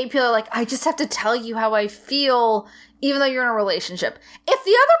 I hate people like, I just have to tell you how I feel, even though you're in a relationship. If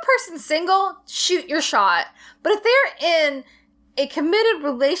the other person's single, shoot your shot. But if they're in a committed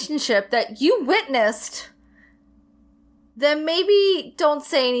relationship that you witnessed, then maybe don't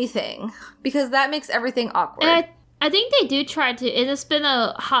say anything, because that makes everything awkward. And I think they do try to, and it's been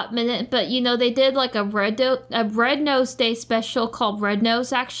a hot minute, but, they did like a Red Nose Day special called Red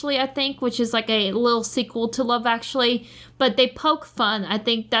Nose, actually, I think, which is like a little sequel to Love Actually, but they poke fun. I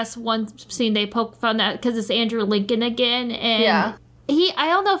think that's one scene they poke fun at, because it's Andrew Lincoln again, and I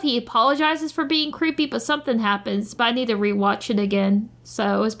don't know if he apologizes for being creepy, but something happens. But I need to rewatch it again.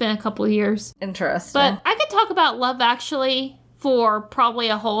 So it's been a couple of years. Interesting. But I could talk about Love Actually for probably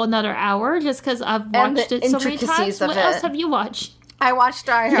a whole another hour just because I've watched it so many times. What else have you watched? I watched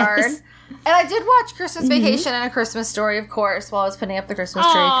Die Hard. Yes. And I did watch Christmas Vacation and A Christmas Story, of course, while I was putting up the Christmas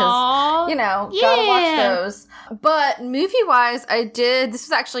tree. Because, gotta watch those. But movie-wise, I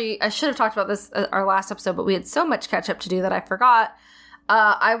should have talked about this our last episode, but we had so much catch-up to do that I forgot.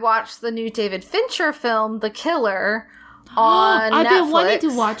 I watched the new David Fincher film, The Killer, on Netflix. I've been wanting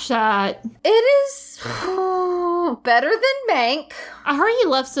to watch that. It is better than Mank. I heard he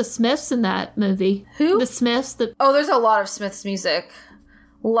loves the Smiths in that movie. Who? The Smiths. Oh, there's a lot of Smiths music.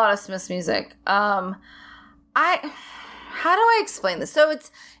 A lot of Smiths music. How do I explain this? So it's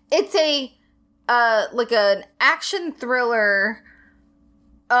a like an action thriller,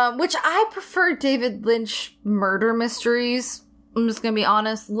 which I prefer David Lynch murder mysteries. I'm just gonna be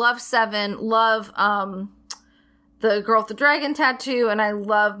honest. Love Seven. Love The Girl with the Dragon Tattoo, and I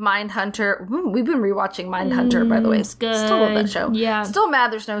love Mindhunter. We've been rewatching Mindhunter, by the way. It's good. Still love that show. Yeah. Still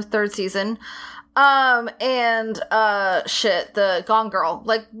mad there's no third season. The Gone Girl.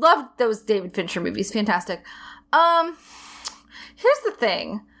 Like, love those David Fincher movies. Fantastic. Here's the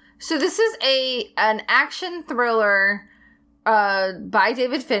thing. So this is an action thriller by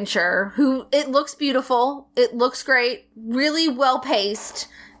David Fincher, who, it looks beautiful. It looks great. Really well paced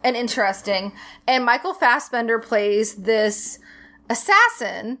and interesting. And Michael Fassbender plays this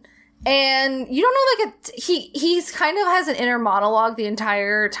assassin. And you don't know, he's kind of has an inner monologue the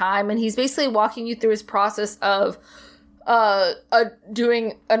entire time, and he's basically walking you through his process of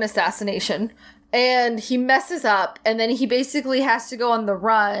doing an assassination. And he messes up, and then he basically has to go on the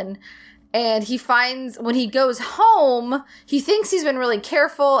run. And he finds, when he goes home, he thinks he's been really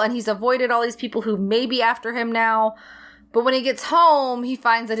careful, and he's avoided all these people who may be after him now. But when he gets home, he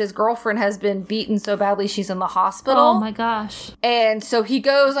finds that his girlfriend has been beaten so badly she's in the hospital. Oh my gosh. And so he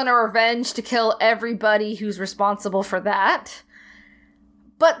goes on a revenge to kill everybody who's responsible for that.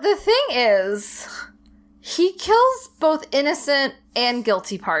 But the thing is, he kills both innocent and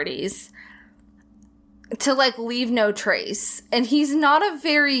guilty parties to, leave no trace. And he's not a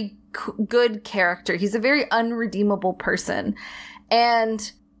very good character. He's a very unredeemable person.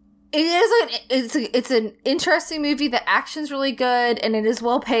 And it's an interesting movie. The action's really good and it is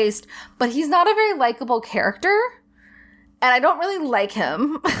well paced, but he's not a very likable character, and I don't really like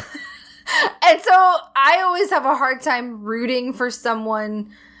him. And so I always have a hard time rooting for someone,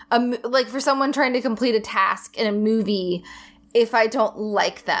 for someone trying to complete a task in a movie if I don't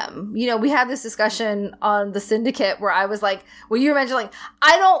like them. We had this discussion on The Syndicate where I was like, when you mentioned,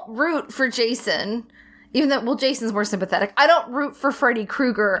 I don't root for Jason. Even though, Jason's more sympathetic. I don't root for Freddy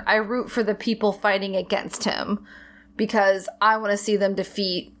Krueger. I root for the people fighting against him because I want to see them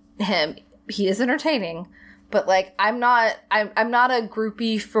defeat him. He is entertaining, but I'm not a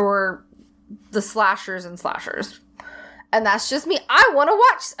groupie for the slashers and slashers. And that's just me. I want to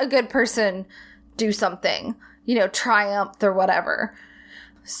watch a good person do something, triumph or whatever.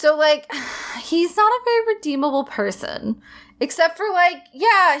 So he's not a very redeemable person. Except for,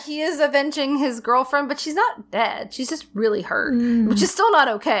 he is avenging his girlfriend, but she's not dead. She's just really hurt, which is still not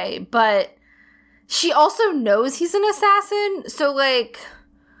okay. But she also knows he's an assassin. So,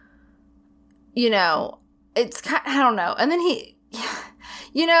 it's kind I don't know. And then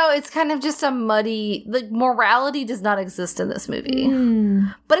it's kind of just a muddy, morality does not exist in this movie.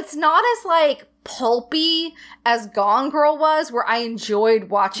 But it's not as, pulpy as Gone Girl was, where I enjoyed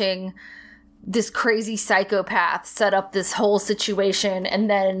watching this crazy psychopath set up this whole situation and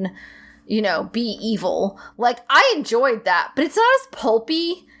then, be evil. I enjoyed that, but it's not as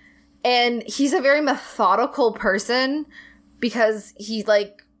pulpy, and he's a very methodical person because he,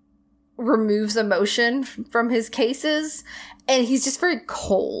 removes emotion from his cases, and he's just very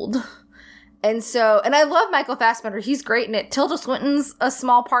cold. And I love Michael Fassbender. He's great in it. Tilda Swinton's a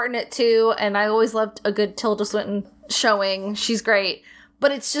small part in it, too, and I always loved a good Tilda Swinton showing. She's great.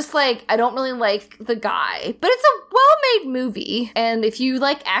 But it's just I don't really like the guy. But it's a well-made movie. And if you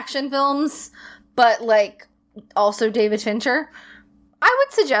like action films, but also David Fincher, I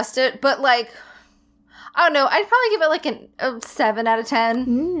would suggest it. But I don't know. I'd probably give it a 7 out of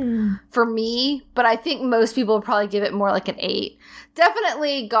 10 for me. But I think most people would probably give it more an 8.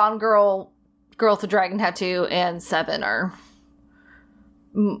 Definitely Gone Girl, Girl with the Dragon Tattoo, and Seven are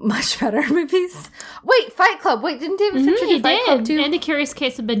much better movies. Wait, Fight Club. Wait, didn't David Fincher do Fight Club too? And The Curious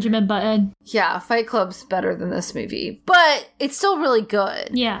Case of Benjamin Button. Yeah, Fight Club's better than this movie, but it's still really good.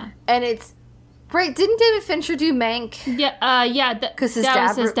 Yeah, and it's great. Didn't David Fincher do Mank? Yeah, because his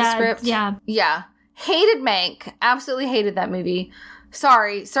dad wrote the script. Yeah. Hated Mank. Absolutely hated that movie.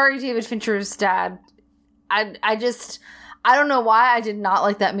 Sorry, David Fincher's dad. I don't know why I did not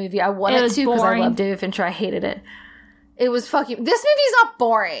like that movie. I wanted to because I love David Fincher. I hated it. It was fucking... This movie's not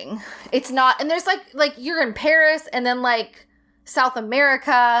boring. It's not... And there's like you're in Paris and then like South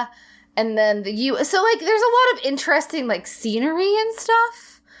America and then the U.S. So like there's a lot of interesting like scenery and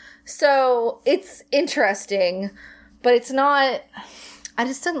stuff. So it's interesting, but it's not... I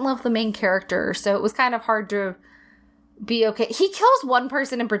just didn't love the main character. So it was kind of hard to be okay. He kills one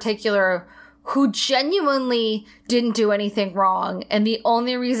person in particular who genuinely didn't do anything wrong. And the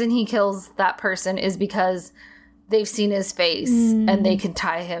only reason he kills that person is because they've seen his face and they can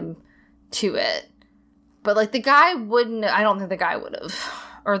tie him to it. But like the guy wouldn't, I don't think the guy would have,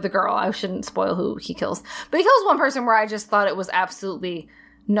 or the girl, I shouldn't spoil who he kills. But he kills one person where I just thought it was absolutely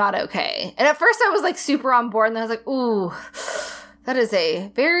not okay. And at first I was like super on board and then I was like, ooh, that is a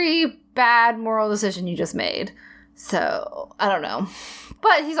very bad moral decision you just made. So I don't know.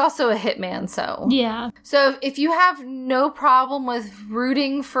 But he's also a hitman, so. Yeah. So if you have no problem with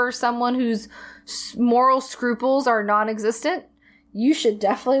rooting for someone whose moral scruples are non-existent, you should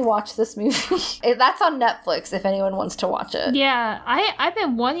definitely watch this movie. That's on Netflix if anyone wants to watch it. Yeah, I've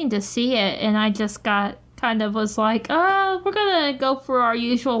been wanting to see it, and I just was like, we're going to go for our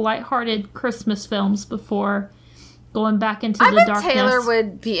usual lighthearted Christmas films before going back into the darkness. I bet Taylor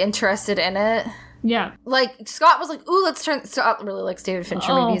would be interested in it. Yeah. Like, Scott was like, ooh, let's turn... Scott really likes David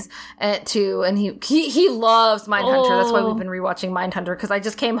Fincher movies, too, and he loves Mindhunter. That's why we've been rewatching Mindhunter, because I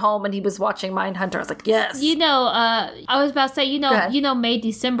just came home and he was watching Mindhunter. I was like, yes! I was about to say, May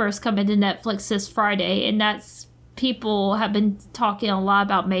December is coming to Netflix this Friday, and that's... People have been talking a lot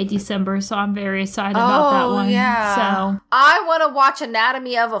about May December, so I'm very excited about that one. Yeah. So I want to watch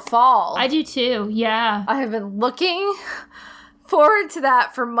Anatomy of a Fall. I do, too. Yeah. I have been looking... forward to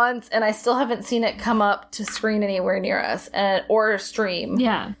that for months, and I still haven't seen it come up to screen anywhere near us or stream.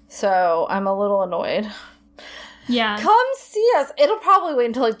 Yeah. So I'm a little annoyed. Yeah. Come see us. It'll probably wait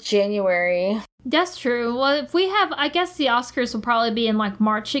until like January. That's true. Well, if we have, I guess the Oscars will probably be in like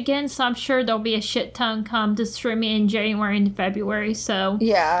March again, so I'm sure there'll be a shit ton come to streaming in January and February. So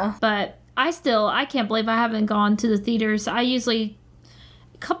yeah. But I can't believe I haven't gone to the theaters. A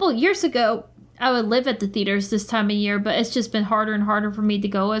couple of years ago, I would live at the theaters this time of year, but it's just been harder and harder for me to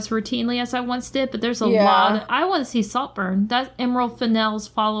go as routinely as I once did. But there's a lot. I want to see Saltburn. That's Emerald Fennell's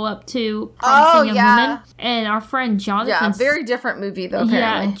follow-up to Promising Young Women. And our friend Jonathan. Yeah, very different movie, though,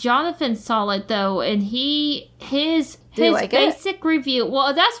 apparently. Yeah, Jonathan saw it, though, and his basic review.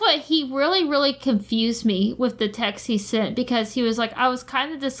 Well, that's what he really, really confused me with the text he sent, because he was like, I was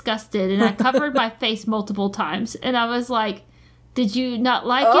kind of disgusted, and I covered my face multiple times. And I was like, did you not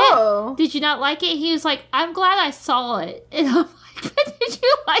like it? Did you not like it? He was like, I'm glad I saw it. And I'm like, but did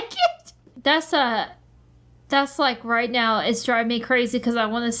you like it? That's like right now, it's driving me crazy because I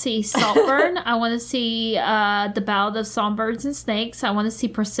want to see Saltburn. I want to see The Ballad of Songbirds and Snakes. I want to see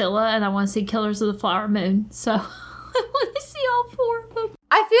Priscilla, and I want to see Killers of the Flower Moon. So I want to see all four of them.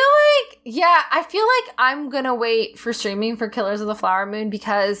 I feel like I'm going to wait for streaming for Killers of the Flower Moon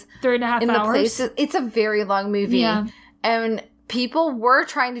because 3.5 hours. It's a very long movie. Yeah. And people were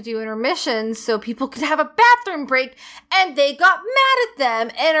trying to do intermissions so people could have a bathroom break, and they got mad at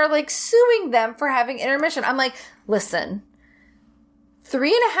them and are like suing them for having intermission. I'm like, listen,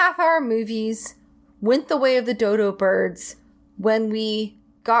 3.5 hour movies went the way of the dodo birds when we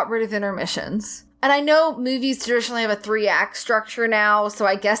got rid of intermissions. And I know movies traditionally have a 3-act structure now, so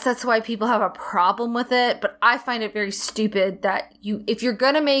I guess that's why people have a problem with it. But I find it very stupid that if you're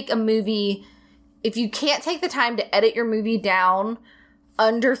going to make a movie, if you can't take the time to edit your movie down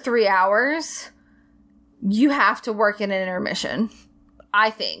under 3 hours, you have to work in an intermission,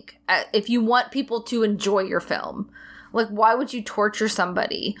 I think. If you want people to enjoy your film. Like, why would you torture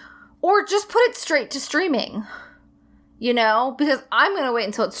somebody? Or just put it straight to streaming. You know? Because I'm going to wait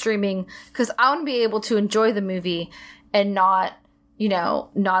until it's streaming because I want to be able to enjoy the movie and not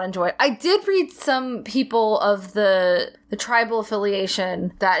enjoy it. I did read some people of the tribal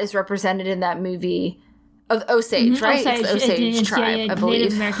affiliation that is represented in that movie of Osage, right? Osage. It's the Osage tribe, I believe.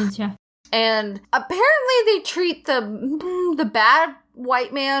 Native Americans, yeah. And apparently they treat the bad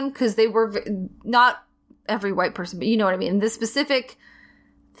white man, because they were not every white person, but you know what I mean. The specific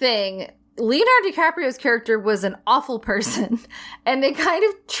thing, Leonardo DiCaprio's character was an awful person, and they kind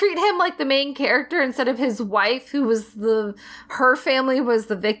of treat him like the main character instead of his wife, who was her family was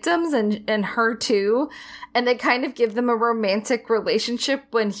the victims, and her too. And they kind of give them a romantic relationship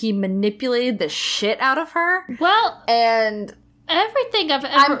when he manipulated the shit out of her. Well, and everything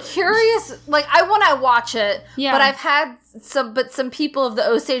I'm curious, like, I want to watch it, but I've had some people of the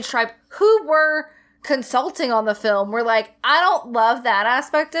Osage tribe who were consulting on the film. We're like, I don't love that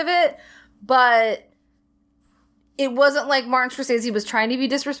aspect of it, but it wasn't like Martin Scorsese was trying to be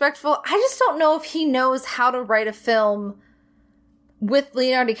disrespectful. I just don't know if he knows how to write a film with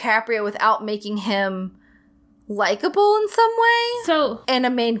Leonardo DiCaprio without making him likable in some way. So, and a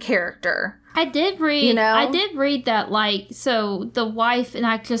main character. I did read, that, like, so the wife, and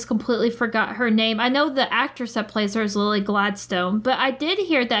I just completely forgot her name. I know the actress that plays her is Lily Gladstone, but I did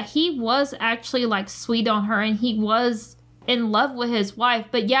hear that he was actually, like, sweet on her, and he was in love with his wife.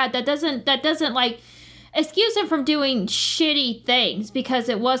 But yeah, that doesn't, like, excuse him from doing shitty things, because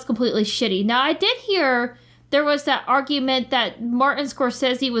it was completely shitty. Now, I did hear there was that argument that Martin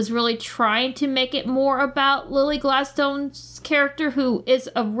Scorsese was really trying to make it more about Lily Gladstone's character, who is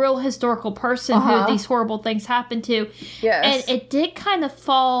a real historical person who these horrible things happened to. Yes. And it did kind of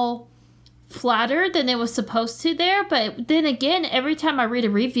fall flatter than it was supposed to there. But then again, every time I read a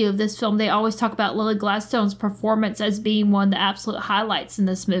review of this film, they always talk about Lily Gladstone's performance as being one of the absolute highlights in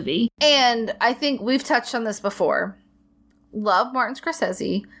this movie. And I think we've touched on this before. Love Martin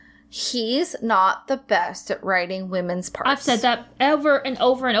Scorsese. He's not the best at writing women's parts. I've said that over and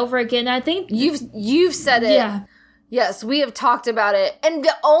over and over again. I think you've said it. Yeah. Yes, we have talked about it. And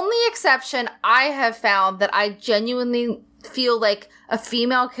the only exception I have found that I genuinely feel like a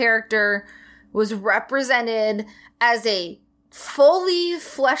female character was represented as a fully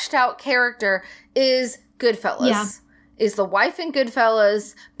fleshed out character is Goodfellas. Yeah. Is the wife in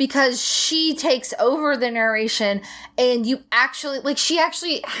Goodfellas, because she takes over the narration, and you actually, like, she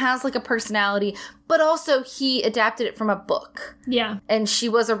actually has, like, a personality, but also he adapted it from a book. Yeah. And she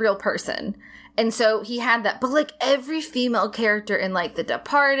was a real person. And so he had that. But, like, every female character in, like, The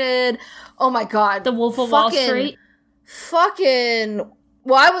Departed, oh my God. The Wolf of Wall Street.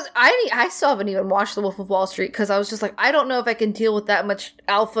 Well, I still haven't even watched The Wolf of Wall Street, because I was just like, I don't know if I can deal with that much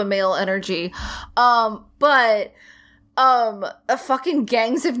alpha male energy. But a fucking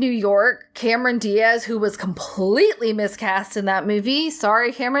Gangs of New York, Cameron Diaz, who was completely miscast in that movie.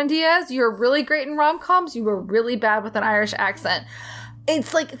 Sorry, Cameron Diaz. You're really great in rom-coms. You were really bad with an Irish accent.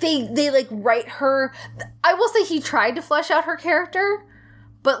 It's like they like write her. I will say he tried to flesh out her character,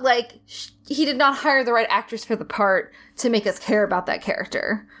 but like he did not hire the right actress for the part to make us care about that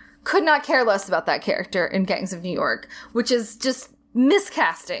character. Could not care less about that character in Gangs of New York, which is just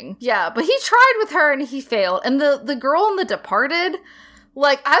miscasting. Yeah, but he tried with her and he failed. And the girl in The Departed,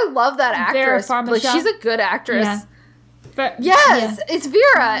 like, I love that actress. Like, she's a good actress. Yeah. Yes, yeah. It's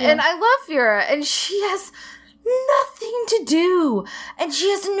Vera, and I love Vera, and she has nothing to do, and she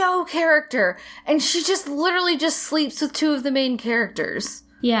has no character, and she just literally just sleeps with two of the main characters.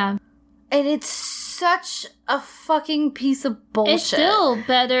 Yeah. And it's such a fucking piece of bullshit. It's still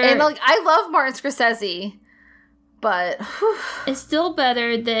better. And, like, I love Martin Scorsese, but it's still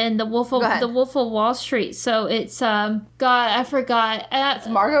better than the Wolf of Wall Street. So it's God, I forgot. It's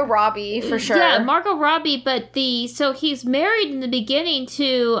Margot Robbie for sure. Yeah, Margot Robbie. But so he's married in the beginning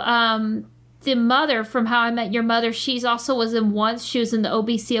to the mother from How I Met Your Mother. She's also was in Once. She was in the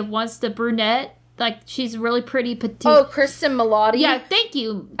OBC of Once, the brunette. Like, she's really pretty petite. Oh, Kristen Milotti? Yeah, thank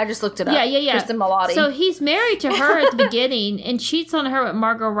you. I just looked it up. Yeah. Kristen Milotti. So he's married to her at the beginning and cheats on her with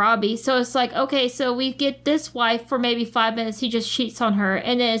Margot Robbie. So it's like, okay, so we get this wife for maybe 5 minutes. He just cheats on her.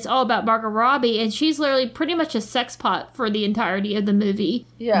 And then it's all about Margot Robbie. And she's literally pretty much a sex pot for the entirety of the movie.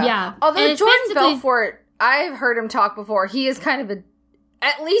 Yeah. Although Jordan Belfort, I've heard him talk before. He is kind of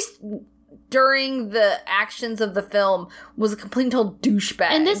at least during the actions of the film, was a complete and total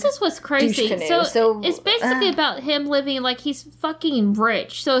douchebag. And this is what's crazy. So it's basically about him living like he's fucking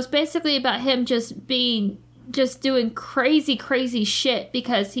rich. So it's basically about him just doing crazy shit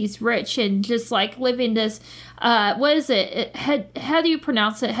because he's rich and just like living this, what is it? How do you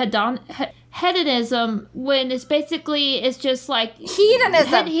pronounce it? Hedonism, when it's basically, it's just like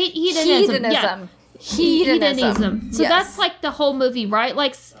hedonism. Hedonism. So that's like the whole movie, right?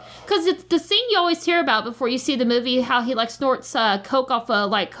 Like, because it's the scene you always hear about before you see the movie, how he like snorts coke off a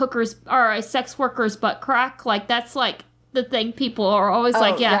like hooker's or a sex worker's butt crack. Like, that's like the thing people are always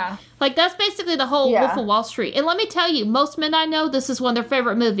like that's basically the whole Wolf of Wall Street. And let me tell you, most men I know, this is one of their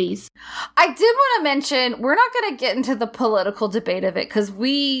favorite movies. I did want to mention, we're not going to get into the political debate of it because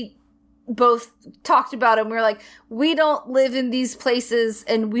we both talked about it and we were like, we don't live in these places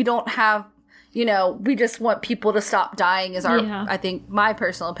and we don't have, we just want people to stop dying is our, I think, my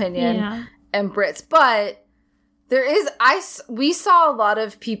personal opinion, and Brit's. But we saw a lot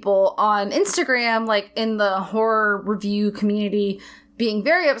of people on Instagram, like in the horror review community, being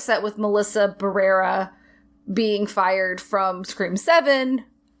very upset with Melissa Barrera being fired from Scream 7,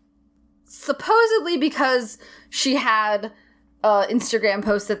 supposedly because she had Instagram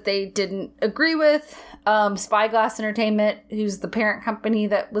post that they didn't agree with. Spyglass Entertainment, who's the parent company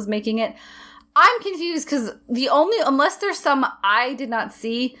that was making it. I'm confused because unless there's some I did not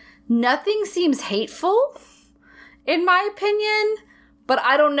see, nothing seems hateful, in my opinion. But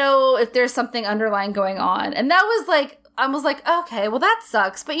I don't know if there's something underlying going on. And that was like, I was like, okay, well that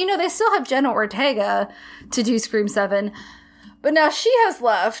sucks. But they still have Jenna Ortega to do Scream 7. But now she has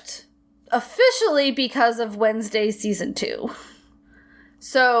left officially because of Wednesday season 2.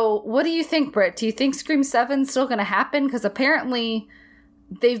 So what do you think, Britt? Do you think Scream 7's still going to happen? Because apparently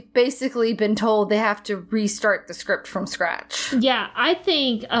they've basically been told they have to restart the script from scratch. Yeah, I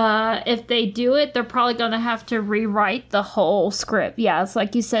think if they do it, they're probably going to have to rewrite the whole script. Yeah, it's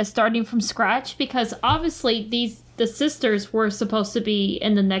like you said, starting from scratch, because obviously the sisters were supposed to be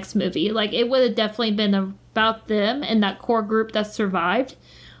in the next movie. Like, it would have definitely been about them and that core group that survived.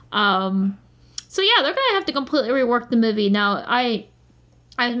 So yeah, they're going to have to completely rework the movie. Now,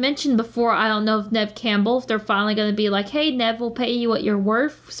 I mentioned before, I don't know if Nev Campbell, if they're finally going to be like, hey, Nev, we'll pay you what you're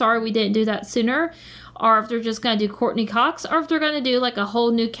worth. Sorry we didn't do that sooner. Or if they're just going to do Courtney Cox. Or if they're going to do, like, a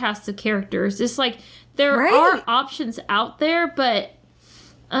whole new cast of characters. It's like, there are options out there, but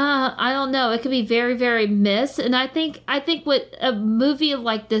I don't know. It could be very, very missed. And I think with a movie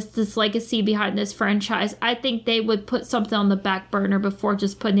like this legacy behind this franchise, I think they would put something on the back burner before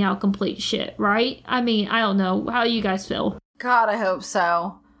just putting out complete shit, right? I mean, I don't know. How do you guys feel? God, I hope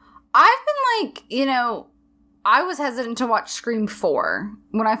so. I've been like, I was hesitant to watch Scream 4.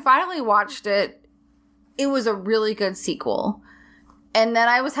 When I finally watched it, it was a really good sequel. And then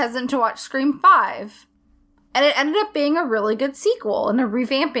I was hesitant to watch Scream 5. And it ended up being a really good sequel and a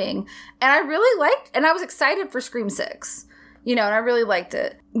revamping. And I really liked, and I was excited for Scream 6. And I really liked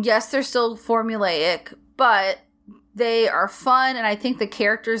it. Yes, they're still formulaic, but they are fun. And I think the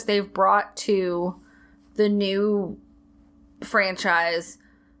characters they've brought to the new franchise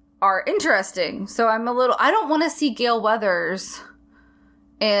are interesting. So I don't want to see Gale Weathers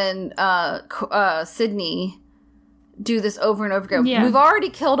and Sydney do this over and over again. Yeah. We've already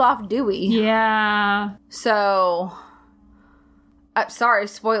killed off Dewey. Yeah. So, sorry,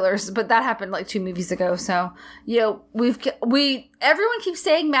 spoilers, but that happened like 2 movies ago. So, everyone keeps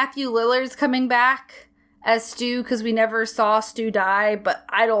saying Matthew Lillard's coming back as Stu because we never saw Stu die, but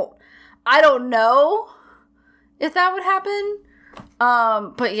I don't know if that would happen.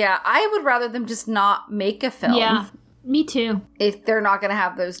 But yeah, I would rather them just not make a film. Yeah, me too. If they're not going to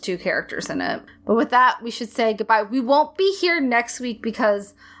have those 2 characters in it. But with that, we should say goodbye. We won't be here next week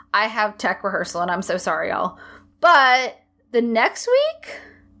because I have tech rehearsal and I'm so sorry, y'all. But the next week,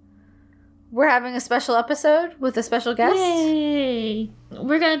 we're having a special episode with a special guest. Yay!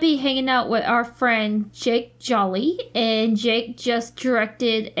 We're going to be hanging out with our friend Jake Jolly. And Jake just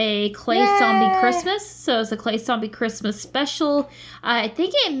directed a Clay Zombie Christmas. So it's a Clay Zombie Christmas special. I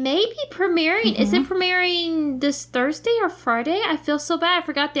think it may be premiering. Mm-hmm. Is it premiering this Thursday or Friday? I feel so bad. I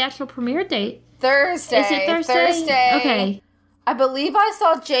forgot the actual premiere date. Thursday. Is it Thursday? Okay. I believe I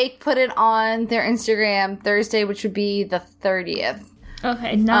saw Jake put it on their Instagram Thursday, which would be the 30th.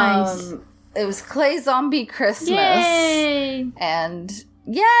 Okay, nice. It was Clay Zombie Christmas. Yay! And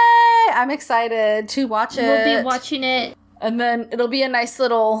yay! I'm excited to watch it. We'll be watching it. And then it'll be a nice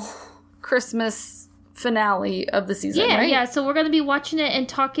little Christmas finale of the season, right? Yeah. So we're going to be watching it and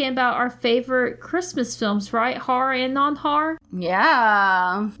talking about our favorite Christmas films, right? Horror and non-horror.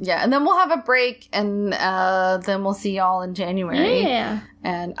 Yeah. Yeah. And then we'll have a break and then we'll see y'all in January. Yeah.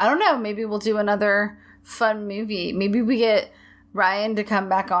 And I don't know, maybe we'll do another fun movie. Maybe we get Ryan to come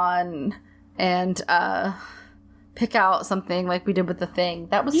back on and pick out something like we did with The Thing.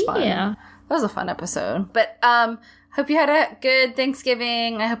 That was fun. Yeah. That was a fun episode. But hope you had a good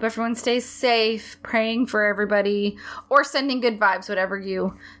Thanksgiving. I hope everyone stays safe, praying for everybody, or sending good vibes, whatever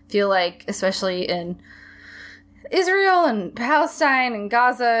you feel like, especially in Israel and Palestine and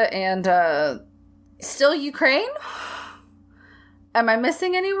Gaza and still Ukraine. Am I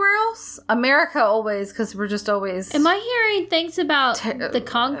missing anywhere else? America always, because we're just always... Am I hearing things about the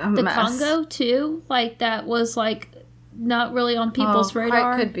Congo, too? Like, that was, like, not really on people's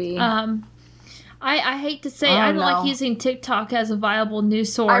radar? Quite could be. I hate to say it, I don't like using TikTok as a viable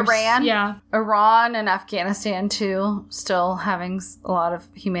news source. Iran? Yeah. Iran and Afghanistan, too, still having a lot of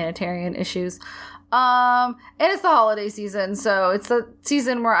humanitarian issues. And it's the holiday season, so it's the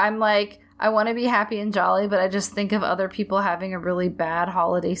season where I'm like... I want to be happy and jolly, but I just think of other people having a really bad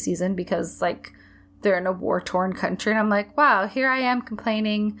holiday season because, like, they're in a war-torn country. And I'm like, wow, here I am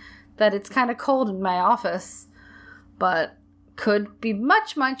complaining that it's kind of cold in my office. But could be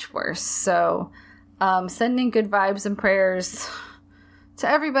much, much worse. So, sending good vibes and prayers to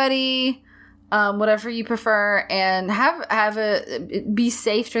everybody. whatever you prefer, and be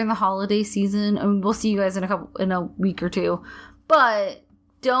safe during the holiday season. I mean, we'll see you guys in a week or two, but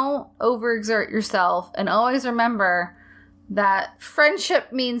don't overexert yourself, and always remember that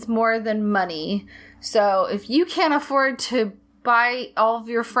friendship means more than money. So if you can't afford to buy all of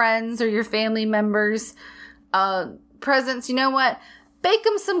your friends or your family members presents, you know what? Bake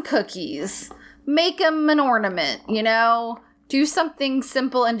them some cookies. Make them an ornament, Do something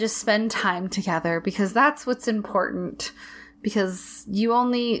simple and just spend time together, because that's what's important. Because you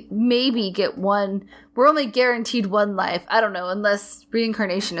only maybe get one. We're only guaranteed one life. I don't know, unless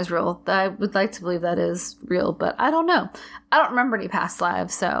reincarnation is real. I would like to believe that is real, but I don't know. I don't remember any past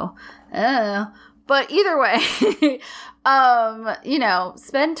lives, so. But either way,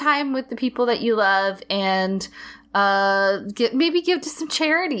 spend time with the people that you love, and give to some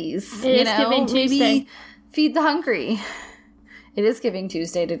charities. It is Giving Tuesday. Maybe feed the hungry. It is Giving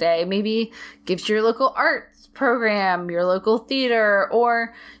Tuesday today. Maybe give to your local arts program, your local theater,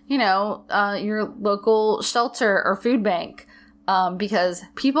 or, your local shelter or food bank. Because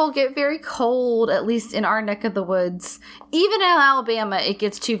people get very cold, at least in our neck of the woods. Even in Alabama, it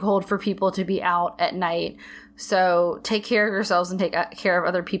gets too cold for people to be out at night. So take care of yourselves and take care of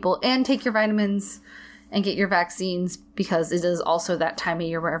other people, and take your vitamins and get your vaccines, because it is also that time of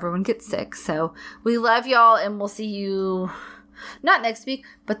year where everyone gets sick. So we love y'all, and we'll see you not next week,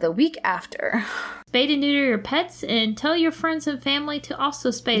 but the week after. Spay and neuter your pets, and tell your friends and family to also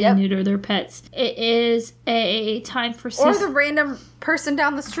spay and neuter their pets. It is a time for or the random person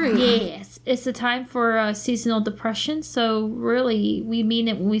down the street. Yes, it's a time for seasonal depression. So really, we mean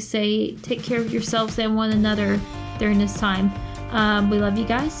it when we say take care of yourselves and one another during this time. We love you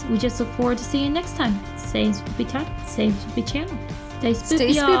guys. We just look forward to seeing you next time. Same spoopy time, same spoopy channel. Stay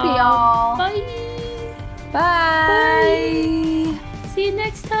spoopy, y'all. Bye. Bye. See you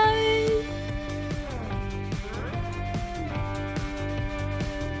next time.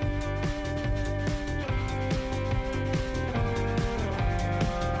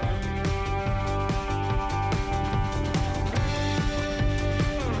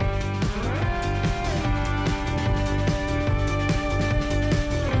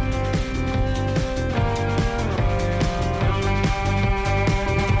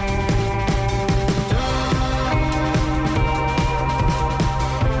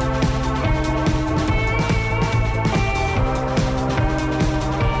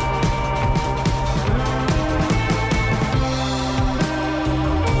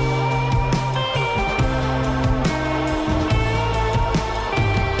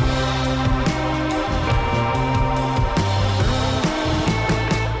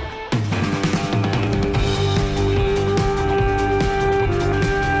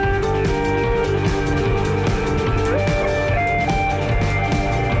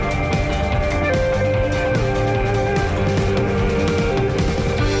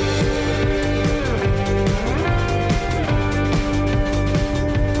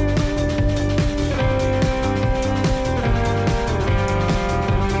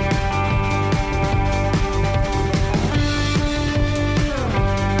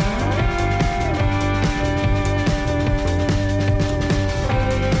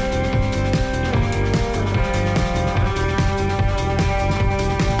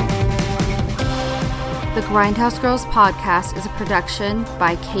 The Grindhouse Girls podcast is a production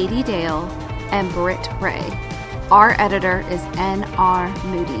by Katie Dale and Britt Ray. Our editor is N.R.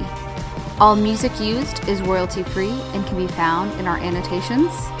 Moody. All music used is royalty-free and can be found in our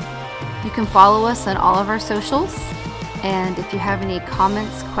annotations. You can follow us on all of our socials. And if you have any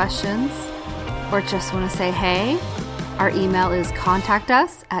comments, questions, or just want to say hey, our email is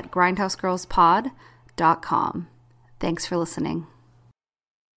contactus@grindhousegirlspod.com. Thanks for listening.